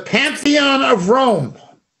 In the pantheon of Rome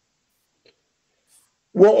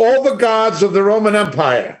were all the gods of the Roman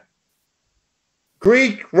Empire: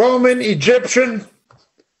 Greek, Roman, Egyptian.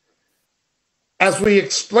 As we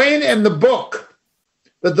explain in the book,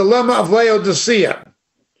 The Dilemma of Laodicea,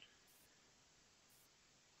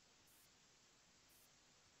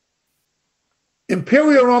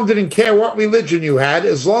 Imperial Rome didn't care what religion you had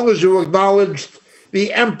as long as you acknowledged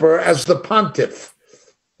the emperor as the pontiff,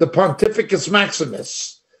 the Pontificus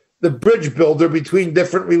Maximus, the bridge builder between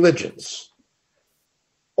different religions.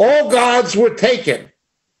 All gods were taken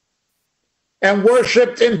and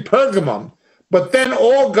worshipped in Pergamum, but then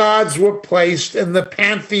all gods were placed in the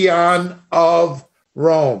pantheon of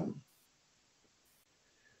Rome.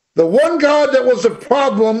 The one god that was a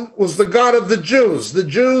problem was the god of the Jews. The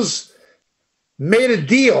Jews made a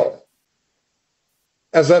deal,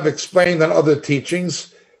 as I've explained in other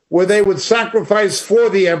teachings, where they would sacrifice for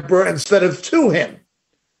the emperor instead of to him.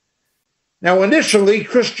 Now, initially,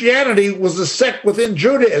 Christianity was a sect within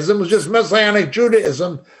Judaism. It was just Messianic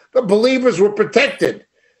Judaism. The believers were protected.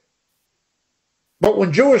 But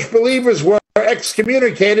when Jewish believers were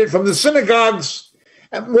excommunicated from the synagogues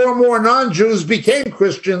and more non-Jews became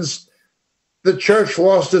Christians, the church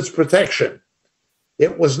lost its protection.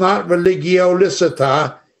 It was not religio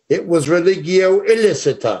licita, it was religio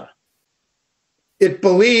illicita. It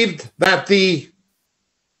believed that the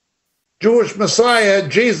Jewish Messiah,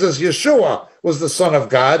 Jesus, Yeshua, was the Son of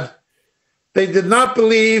God. They did not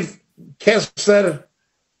believe Keser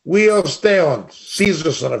Huios Theon,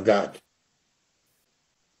 Caesar, Son of God.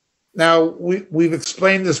 Now, we've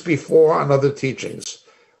explained this before on other teachings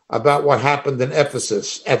about what happened in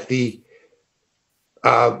Ephesus at the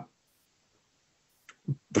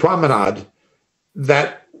promenade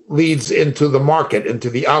that leads into the market, into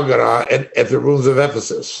the Agora at the ruins of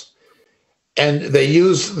Ephesus. And they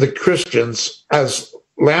used the Christians as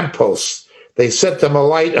lampposts. They set them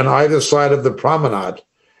alight on either side of the promenade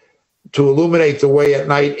to illuminate the way at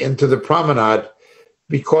night into the promenade,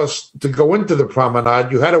 because to go into the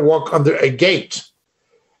promenade, you had to walk under a gate.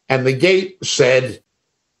 And the gate said,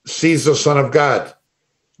 Caesar, Son of God.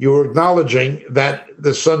 You were acknowledging that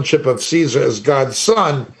the sonship of Caesar is God's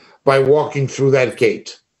son by walking through that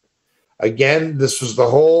gate. Again, this was the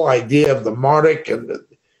whole idea of the Marduk and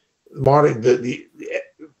the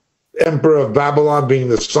emperor of Babylon being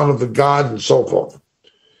the son of the god and so forth.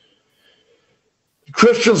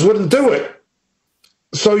 Christians wouldn't do it.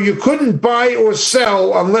 So you couldn't buy or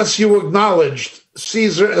sell unless you acknowledged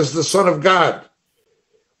Caesar as the Son of God.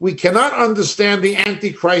 We cannot understand the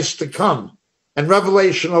Antichrist to come and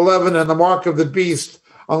Revelation 11 and the mark of the beast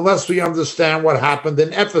unless we understand what happened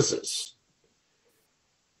in Ephesus.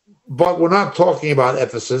 But we're not talking about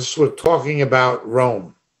Ephesus, we're talking about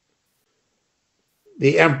Rome.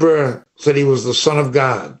 The emperor said he was the Son of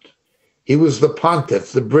God. He was the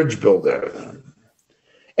pontiff, the bridge builder.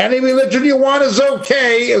 Any religion you want is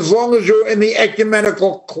okay as long as you're in the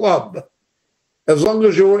ecumenical club, as long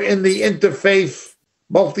as you're in the interfaith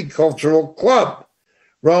multicultural club.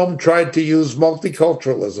 Rome tried to use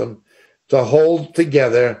multiculturalism to hold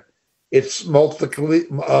together its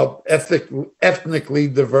ethnically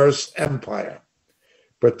diverse empire,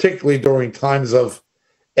 particularly during times of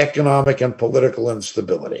economic and political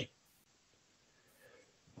instability.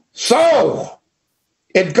 So,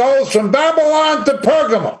 it goes from Babylon to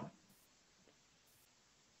Pergamum.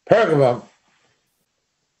 Pergamum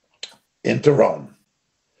into Rome.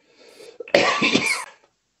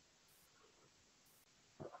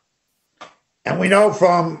 And we know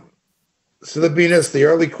from Sibyllinus, the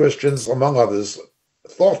early Christians, among others,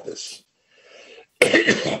 thought this.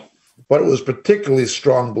 But it was particularly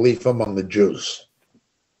strong belief among the Jews.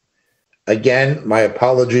 Again, my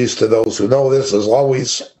apologies to those who know this, as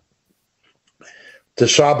always.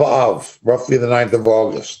 Tisha B'Av, roughly the 9th of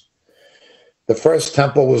August. The first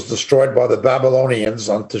temple was destroyed by the Babylonians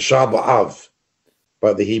on Tisha B'Av,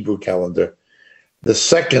 by the Hebrew calendar. The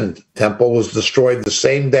second temple was destroyed the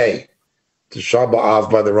same day, Tisha B'Av,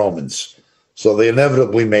 by the Romans. So they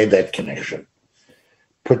inevitably made that connection.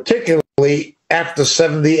 Particularly after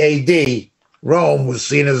 70 AD, Rome was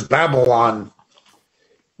seen as Babylon,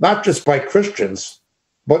 not just by Christians,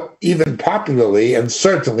 but even popularly and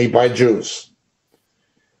certainly by Jews,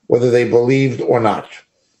 whether they believed or not.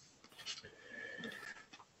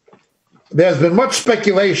 There's been much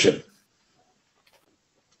speculation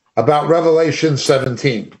about Revelation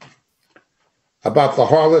 17, about the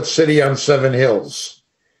harlot city on 7 hills.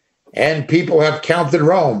 And people have counted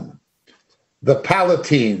Rome, the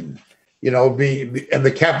Palatine, and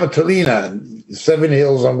the Capitolina, 7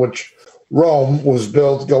 hills on which Rome was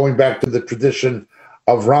built, going back to the tradition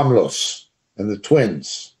of Romulus and the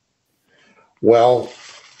twins. Well,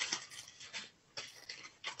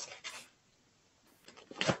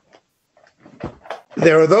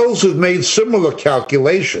 there are those who've made similar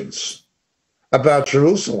calculations about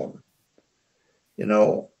Jerusalem.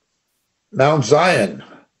 Mount Zion,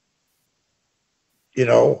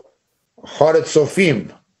 Har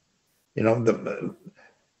Sophim, the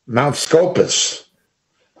Mount Scopus,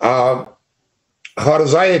 Har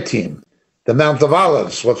Zayatim, the Mount of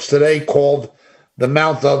Olives, what's today called the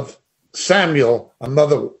Mount of Samuel,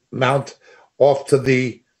 another mount off to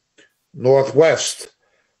the northwest.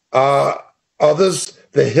 Others,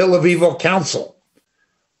 the Hill of Evil Counsel.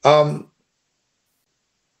 Then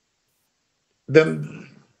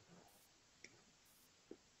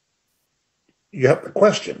you have the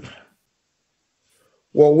question,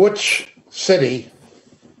 well, which city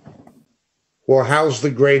will house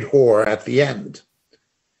the great whore at the end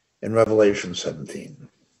in Revelation 17?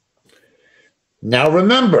 Now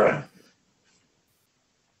remember,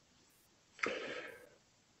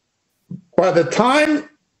 by the time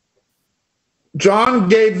John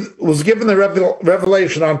was given the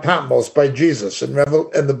revelation on Patmos by Jesus in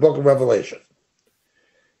the book of Revelation,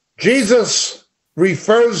 Jesus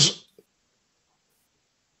refers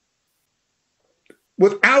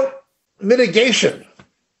without mitigation,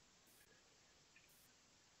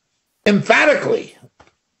 emphatically,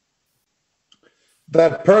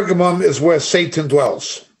 that Pergamum is where Satan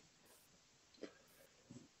dwells.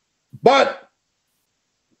 But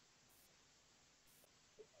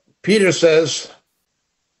Peter says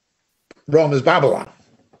Rome is Babylon.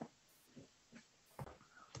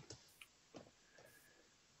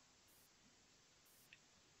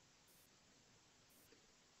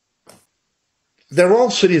 They're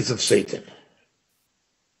all cities of Satan.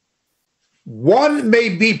 One may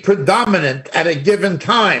be predominant at a given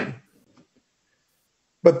time,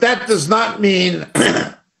 but that does not mean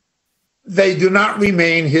they do not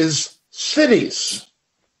remain his cities.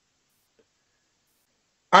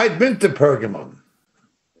 I've been to Pergamum.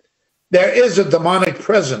 There is a demonic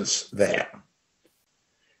presence there.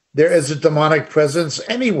 There is a demonic presence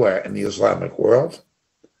anywhere in the Islamic world.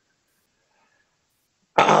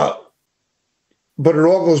 But it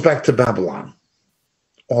all goes back to Babylon,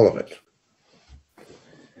 all of it.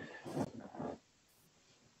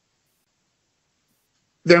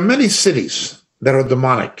 There are many cities that are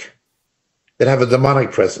demonic, that have a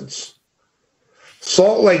demonic presence.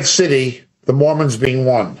 Salt Lake City, the Mormons being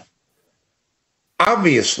one.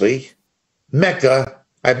 Obviously, Mecca,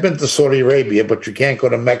 I've been to Saudi Arabia, but you can't go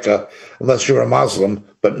to Mecca unless you're a Muslim,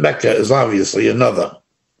 but Mecca is obviously another.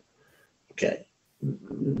 Okay.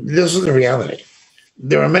 This is the reality.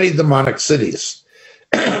 There are many demonic cities.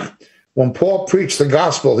 When Paul preached the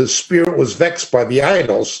gospel, his spirit was vexed by the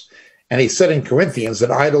idols, and he said in Corinthians that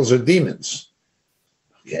idols are demons.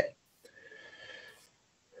 Okay.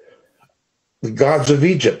 The gods of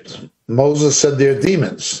Egypt, Moses said they're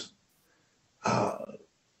demons. But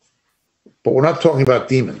we're not talking about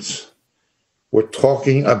demons. We're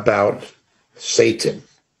talking about Satan.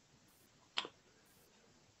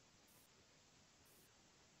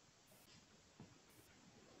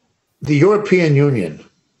 The European Union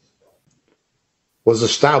was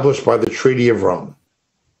established by the Treaty of Rome.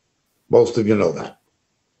 Most of you know that.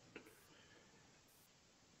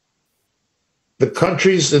 The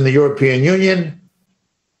countries in the European Union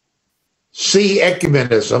see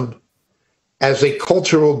ecumenism as a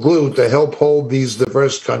cultural glue to help hold these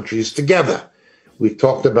diverse countries together. We've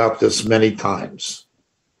talked about this many times.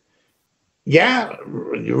 Yeah,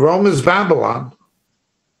 Rome is Babylon.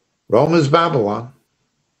 Rome is Babylon.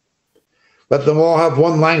 Let them all have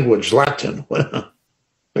one language, Latin.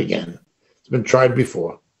 Again, it's been tried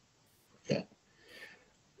before. Okay.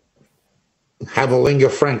 Have a lingua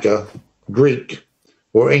franca, Greek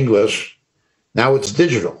or English. Now it's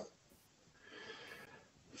digital.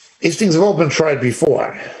 These things have all been tried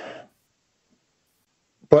before.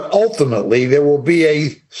 But ultimately, there will be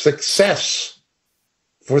a success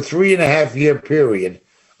for 3.5-year period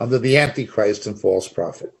under the Antichrist and false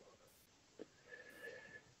prophet.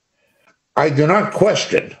 I do not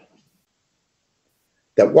question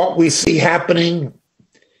that what we see happening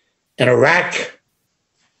in Iraq,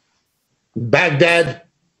 Baghdad,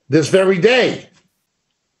 this very day,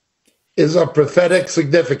 is of prophetic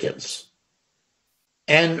significance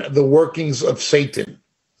and the workings of Satan.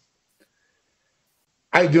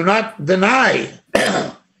 I do not deny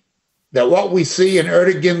that what we see in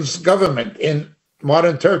Erdogan's government in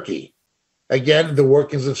modern Turkey, again, the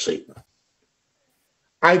workings of Satan.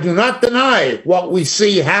 I do not deny what we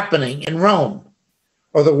see happening in Rome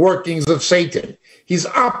or the workings of Satan. He's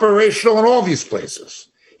operational in all these places.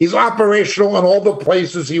 He's operational in all the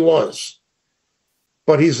places he was.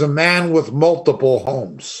 But he's a man with multiple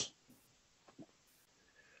homes.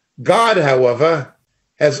 God, however,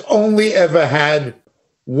 has only ever had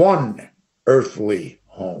one earthly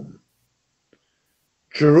home.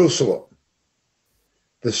 Jerusalem,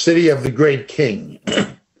 the city of the great king.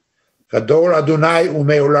 Gadol Adonai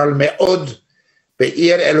umeolal me'od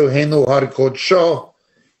be'ir Eloheinu har kodsho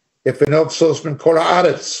efenot sos min kol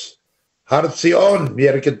haaretz har Tzion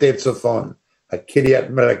mi'erketei tzafon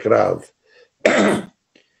hakiryat merakrav.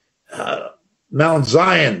 Mount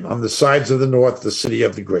Zion on the sides of the north, the city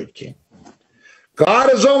of the great king. God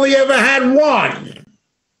has only ever had one.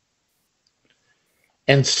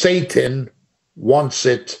 And Satan wants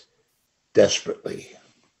it desperately.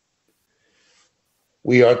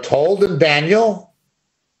 We are told in Daniel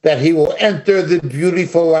that he will enter the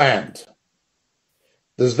beautiful land.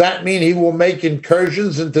 Does that mean he will make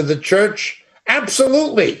incursions into the church?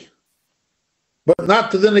 Absolutely. But not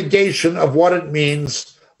to the negation of what it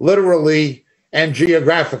means literally and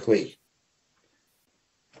geographically.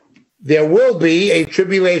 There will be a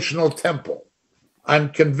tribulational temple, I'm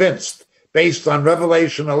convinced, based on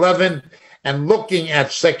Revelation 11 and looking at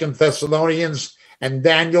 2 Thessalonians and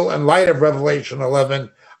Daniel in light of Revelation 11,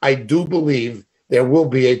 I do believe there will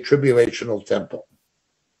be a tribulational temple.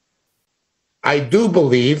 I do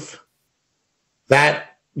believe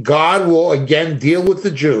that God will again deal with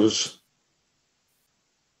the Jews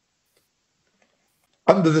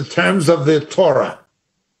under the terms of the Torah.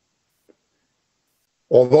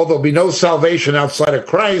 Although there'll be no salvation outside of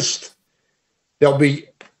Christ, there'll be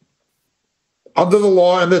under the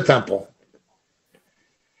law in the temple.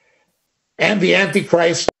 And the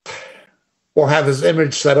Antichrist will have his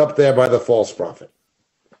image set up there by the false prophet.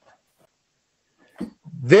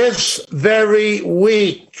 This very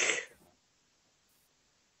week,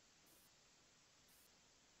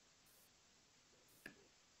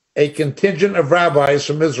 a contingent of rabbis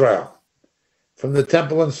from Israel, from the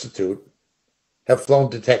Temple Institute, have flown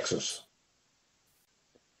to Texas.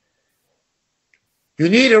 You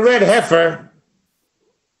need a red heifer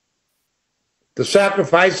to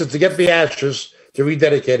sacrifice it to get the ashes to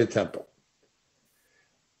rededicate a temple.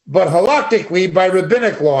 But halakhically, by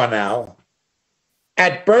rabbinic law now,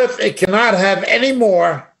 at birth it cannot have any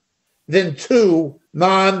more than 2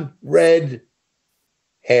 non-red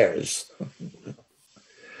hairs.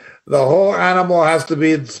 The whole animal has to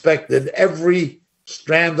be inspected, every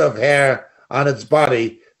strand of hair on its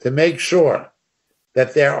body, to make sure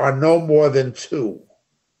that there are no more than 2.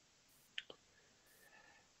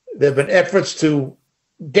 There have been efforts to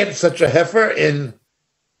get such a heifer in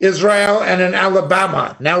Israel and in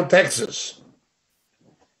Alabama, now Texas.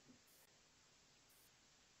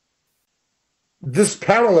 This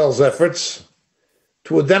parallels efforts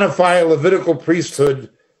to identify a Levitical priesthood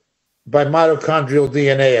by mitochondrial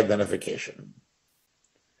DNA identification.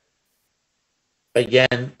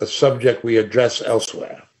 Again, a subject we address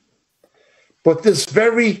elsewhere. But this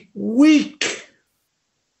very week,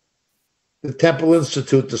 the Temple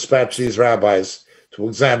Institute dispatched these rabbis to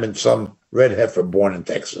examine some red heifer born in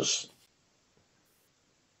Texas.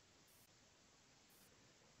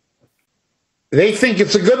 They think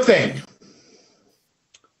it's a good thing.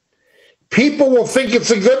 People will think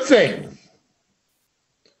it's a good thing.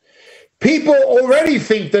 People already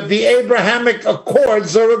think that the Abrahamic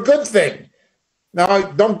Accords are a good thing. Now,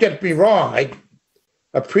 don't get me wrong. I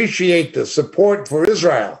appreciate the support for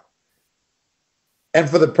Israel and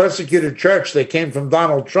for the persecuted church that came from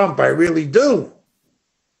Donald Trump. I really do.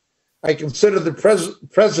 I consider the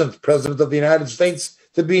present president of the United States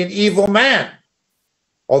to be an evil man.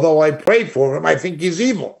 Although I pray for him, I think he's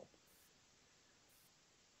evil.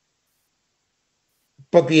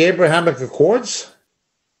 But the Abrahamic Accords,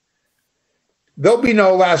 there'll be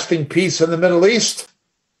no lasting peace in the Middle East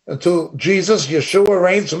until Jesus, Yeshua,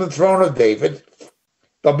 reigns from the throne of David.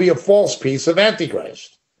 there'll be a false peace of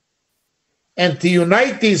Antichrist. And to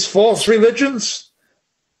unite these false religions,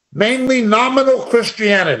 mainly nominal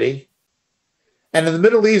Christianity, and in the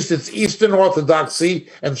Middle East, it's Eastern Orthodoxy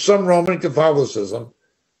and some Roman Catholicism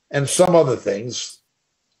and some other things,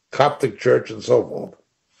 Coptic Church and so forth,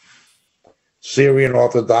 Syrian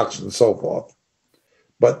Orthodox and so forth,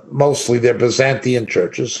 but mostly they're Byzantine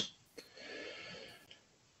churches.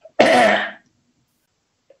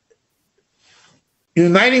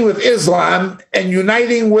 Uniting with Islam and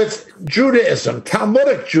uniting with Judaism,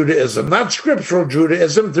 Talmudic Judaism, not scriptural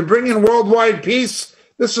Judaism, to bring in worldwide peace.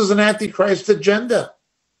 This is an Antichrist agenda.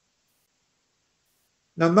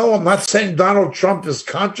 Now, no, I'm not saying Donald Trump is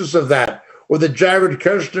conscious of that or that Jared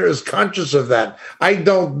Kushner is conscious of that. I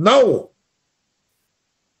don't know.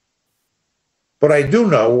 But I do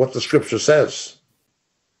know what the scripture says.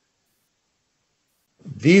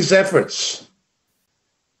 These efforts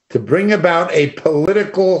to bring about a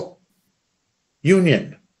political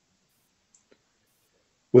union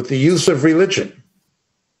with the use of religion,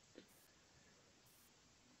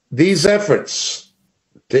 these efforts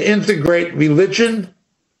to integrate religion,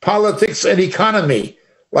 politics, and economy,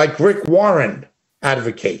 like Rick Warren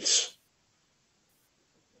advocates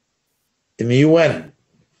in the UN,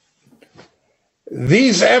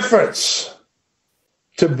 these efforts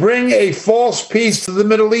to bring a false peace to the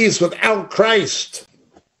Middle East without Christ,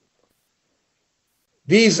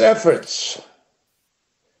 these efforts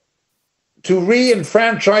to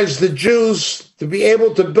re-enfranchise the Jews to be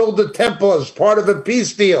able to build a temple as part of a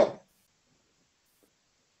peace deal,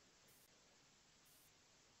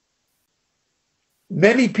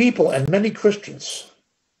 many people and many Christians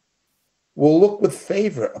will look with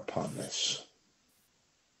favor upon this.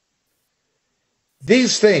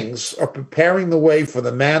 These things are preparing the way for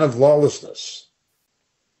the man of lawlessness.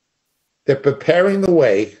 They're preparing the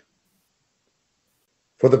way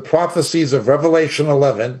for the prophecies of Revelation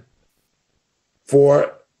 11,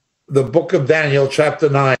 for the book of Daniel, chapter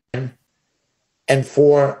 9, and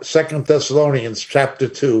for 2 Thessalonians, chapter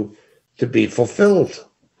 2, to be fulfilled.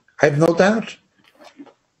 I have no doubt.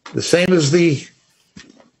 The same as the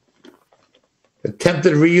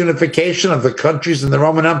attempted reunification of the countries in the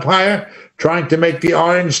Roman Empire, trying to make the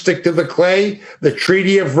iron stick to the clay, the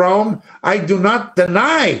Treaty of Rome. I do not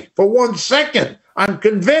deny for 1 second. I'm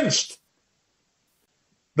convinced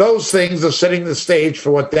those things are setting the stage for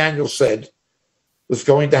what Daniel said was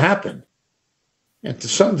going to happen. And to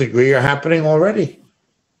some degree are happening already.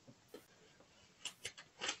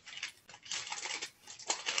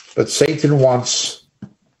 But Satan wants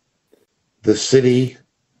the city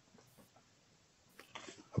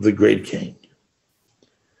of the great king.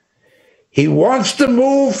 He wants to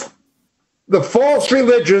move the false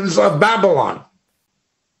religions of Babylon.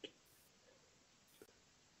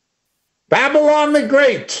 Babylon the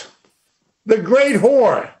great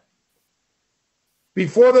whore.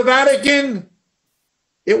 Before the Vatican,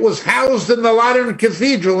 it was housed in the Lateran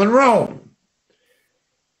Cathedral in Rome.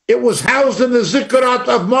 It was housed in the Zikkurat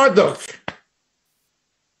of Marduk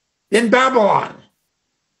in Babylon.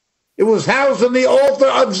 It was housed in the altar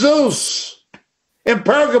of Zeus in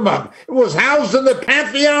Pergamum. It was housed in the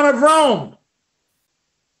Pantheon of Rome.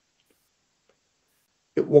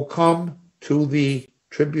 It will come to the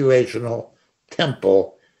tribulational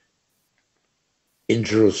temple in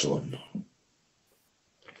Jerusalem.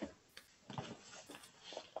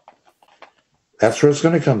 That's where it's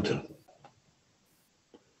going to come to.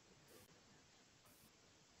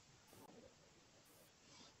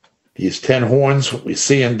 These 10 horns we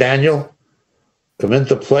see in Daniel come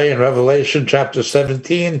into play in Revelation chapter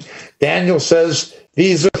 17. Daniel says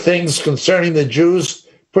these are things concerning the Jews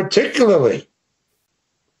particularly.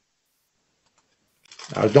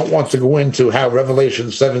 I don't want to go into how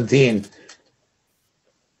Revelation 17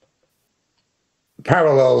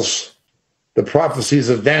 parallels the prophecies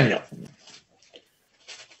of Daniel.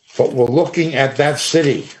 But we're looking at that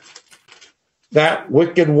city, that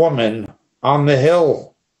wicked woman on the hill.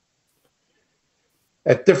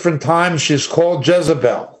 At different times, she's called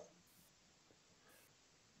Jezebel.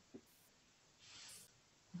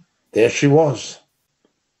 There she was,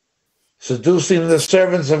 seducing the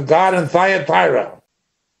servants of God in Thyatira.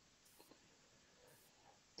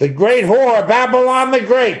 The great whore, Babylon the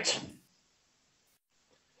Great.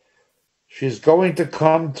 She's going to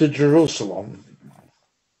come to Jerusalem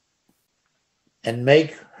and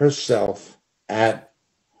make herself at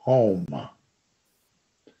home.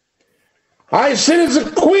 I sit as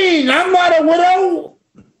a queen. I'm not a widow.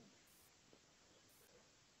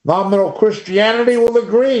 Nominal Christianity will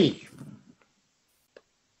agree.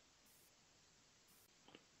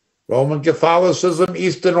 Roman Catholicism,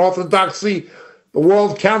 Eastern Orthodoxy The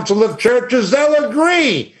World Council of Churches, they'll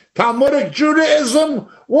agree. Talmudic Judaism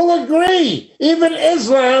will agree. Even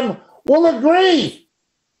Islam will agree.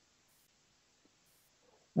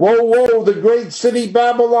 Whoa, whoa, the great city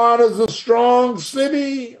Babylon is a strong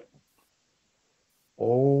city.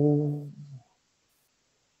 Oh,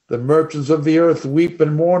 the merchants of the earth weep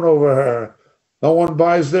and mourn over her. No one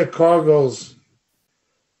buys their cargoes.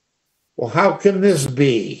 Well, how can this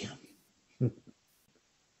be?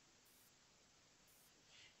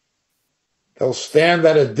 They'll stand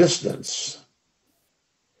at a distance.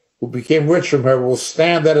 Who became rich from her will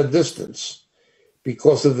stand at a distance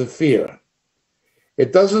because of the fear.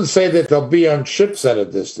 It doesn't say that they'll be on ships at a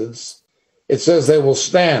distance. It says they will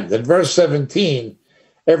stand. In verse 17,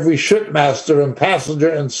 every shipmaster and passenger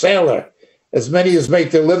and sailor, as many as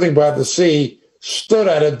make their living by the sea, stood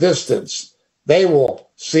at a distance. They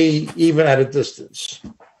will see even at a distance.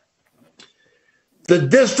 The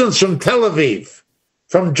distance from Tel Aviv,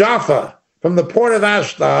 from Jaffa, from the port of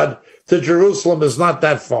Ashdod to Jerusalem is not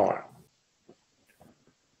that far.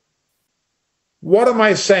 What am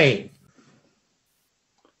I saying?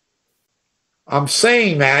 I'm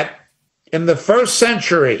saying that in the first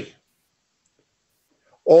century,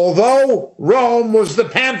 although Rome was the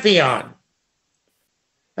pantheon,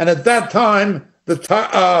 and at that time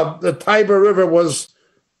the Tiber River was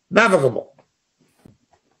navigable,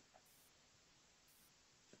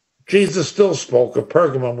 Jesus still spoke of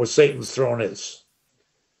Pergamum where Satan's throne is.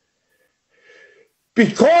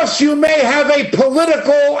 Because you may have a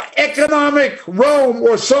political, economic Rome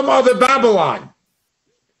or some other Babylon,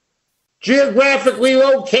 geographically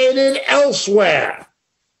located elsewhere,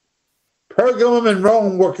 Pergamum and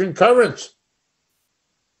Rome were concurrent.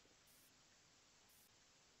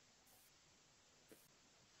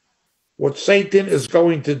 What Satan is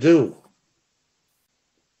going to do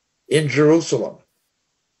in Jerusalem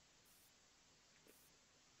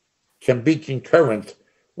can be concurrent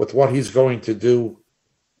with what he's going to do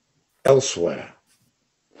elsewhere,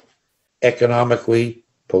 economically,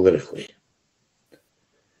 politically.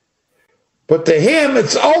 But to him,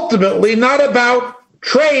 it's ultimately not about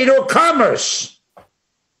trade or commerce.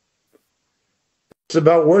 It's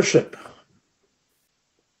about worship.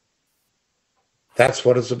 That's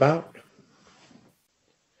what it's about.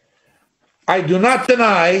 I do not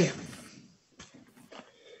deny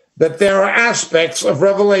that there are aspects of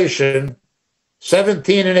Revelation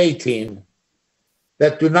 17 and 18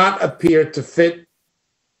 that do not appear to fit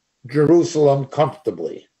Jerusalem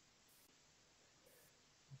comfortably.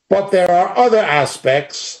 But there are other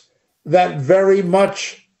aspects that very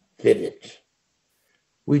much fit it.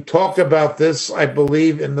 We talk about this, I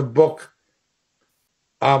believe, in the book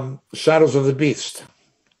Shadows of the Beast.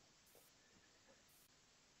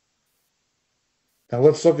 Now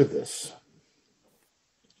let's look at this.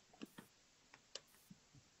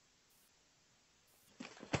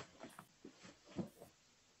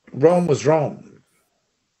 Rome was Rome.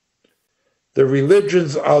 The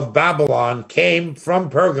religions of Babylon came from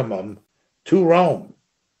Pergamum to Rome.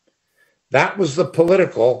 That was the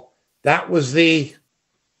political, that was the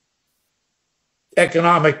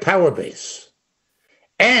economic power base.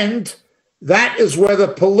 And that is where the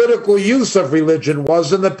political use of religion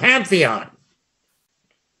was in the pantheon.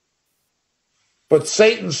 But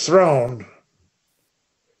Satan's throne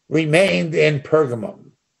remained in Pergamum.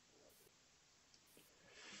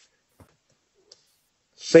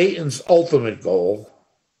 Satan's ultimate goal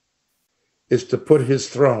is to put his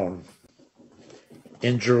throne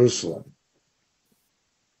in Jerusalem.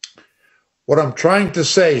 What I'm trying to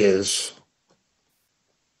say is,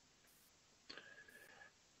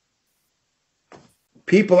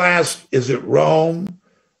 people ask, is it Rome?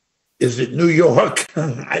 Is it New York?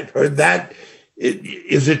 I've heard that.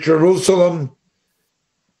 Is it Jerusalem?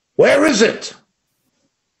 Where is it?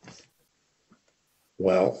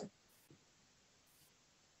 Well,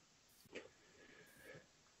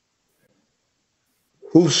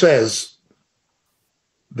 who says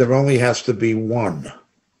there only has to be one?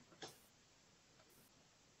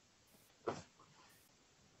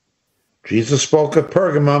 Jesus spoke of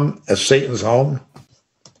Pergamum as Satan's home.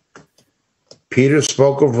 Peter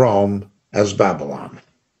spoke of Rome as Babylon.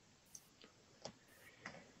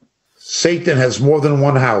 Satan has more than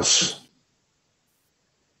one house,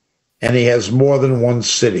 and he has more than one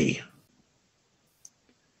city.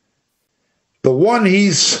 The one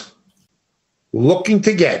he's looking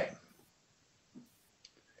to get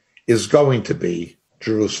is going to be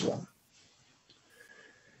Jerusalem.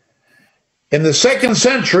 In the 2nd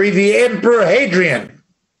century, the Emperor Hadrian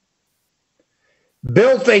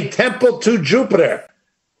built a temple to Jupiter,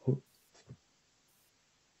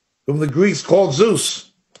 whom the Greeks called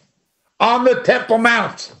Zeus, on the Temple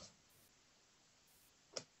Mount.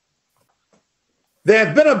 There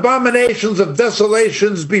have been abominations of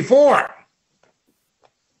desolations before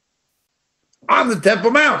on the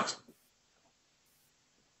Temple Mount,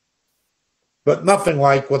 but nothing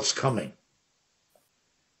like what's coming.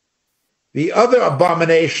 The other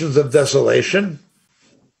abominations of desolation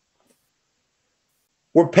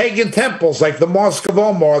were pagan temples like the Mosque of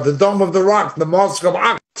Omar, the Dome of the Rock, the Mosque of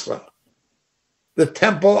Aqsa, the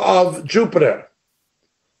Temple of Jupiter,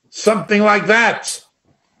 something like that.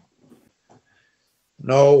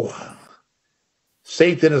 No,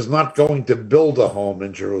 Satan is not going to build a home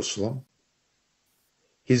in Jerusalem.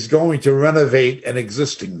 He's going to renovate an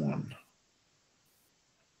existing one,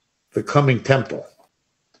 the coming temple.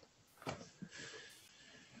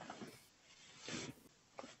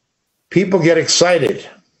 People get excited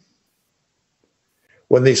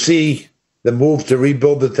when they see the move to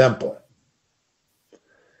rebuild the temple.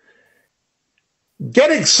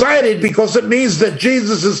 Get excited because it means that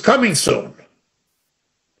Jesus is coming soon.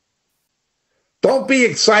 Don't be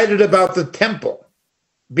excited about the temple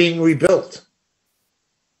being rebuilt.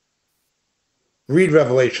 Read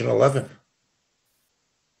Revelation 11.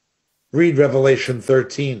 Read Revelation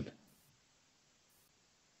 13.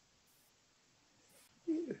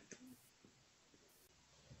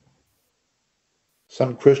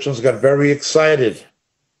 Some Christians got very excited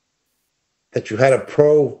that you had a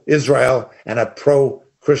pro-Israel and a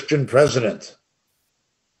pro-Christian president.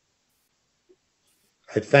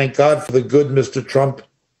 I thank God for the good Mr. Trump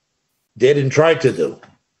did and tried to do.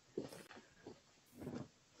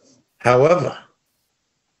 However,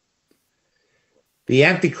 the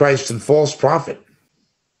Antichrist and false prophet,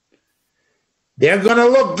 they're going to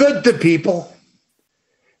look good to people.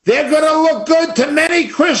 They're going to look good to many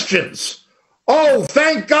Christians. Oh,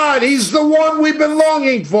 thank God, he's the one we've been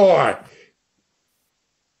longing for.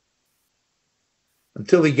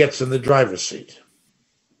 Until he gets in the driver's seat.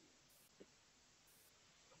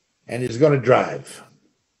 And he's going to drive.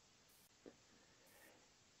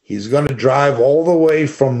 He's going to drive all the way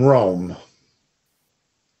from Rome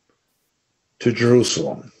to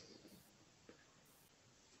Jerusalem.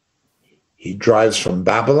 He drives from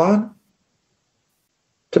Babylon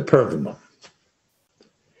to Pergamum.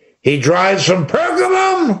 He drives from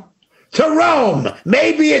Pergamum to Rome,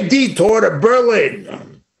 maybe a detour to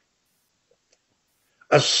Berlin.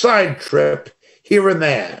 A side trip here and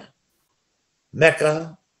there.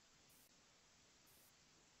 Mecca.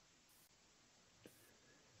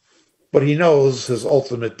 But he knows his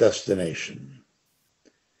ultimate destination.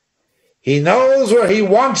 He knows where he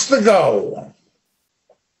wants to go.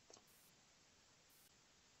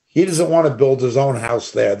 He doesn't want to build his own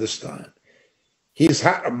house there this time. He's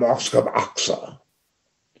had a Mosque of Aqsa.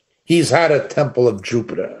 He's had a Temple of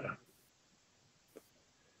Jupiter.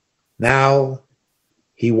 Now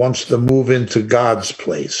he wants to move into God's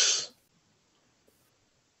place.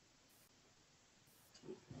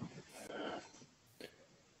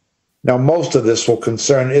 Now, most of this will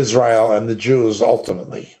concern Israel and the Jews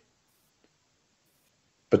ultimately.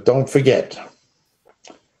 But don't forget,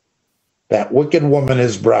 that wicked woman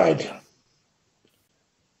is bride.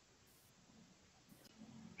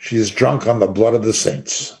 She is drunk on the blood of the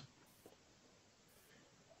saints.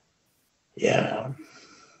 Yeah.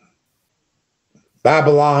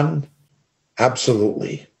 Babylon,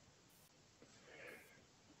 absolutely.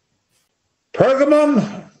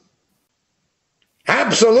 Pergamum,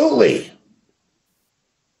 absolutely.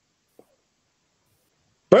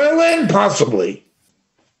 Berlin, possibly.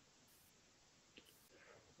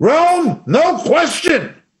 Rome, no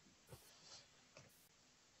question.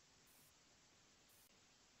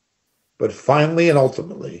 But finally and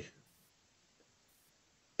ultimately,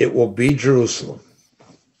 it will be Jerusalem.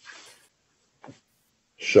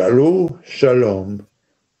 Shalom, Shalom,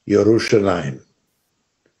 Yerushalayim.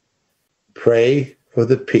 Pray for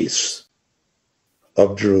the peace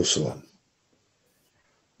of Jerusalem.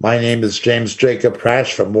 My name is James Jacob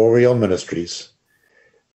Prasch from Memorial Ministries.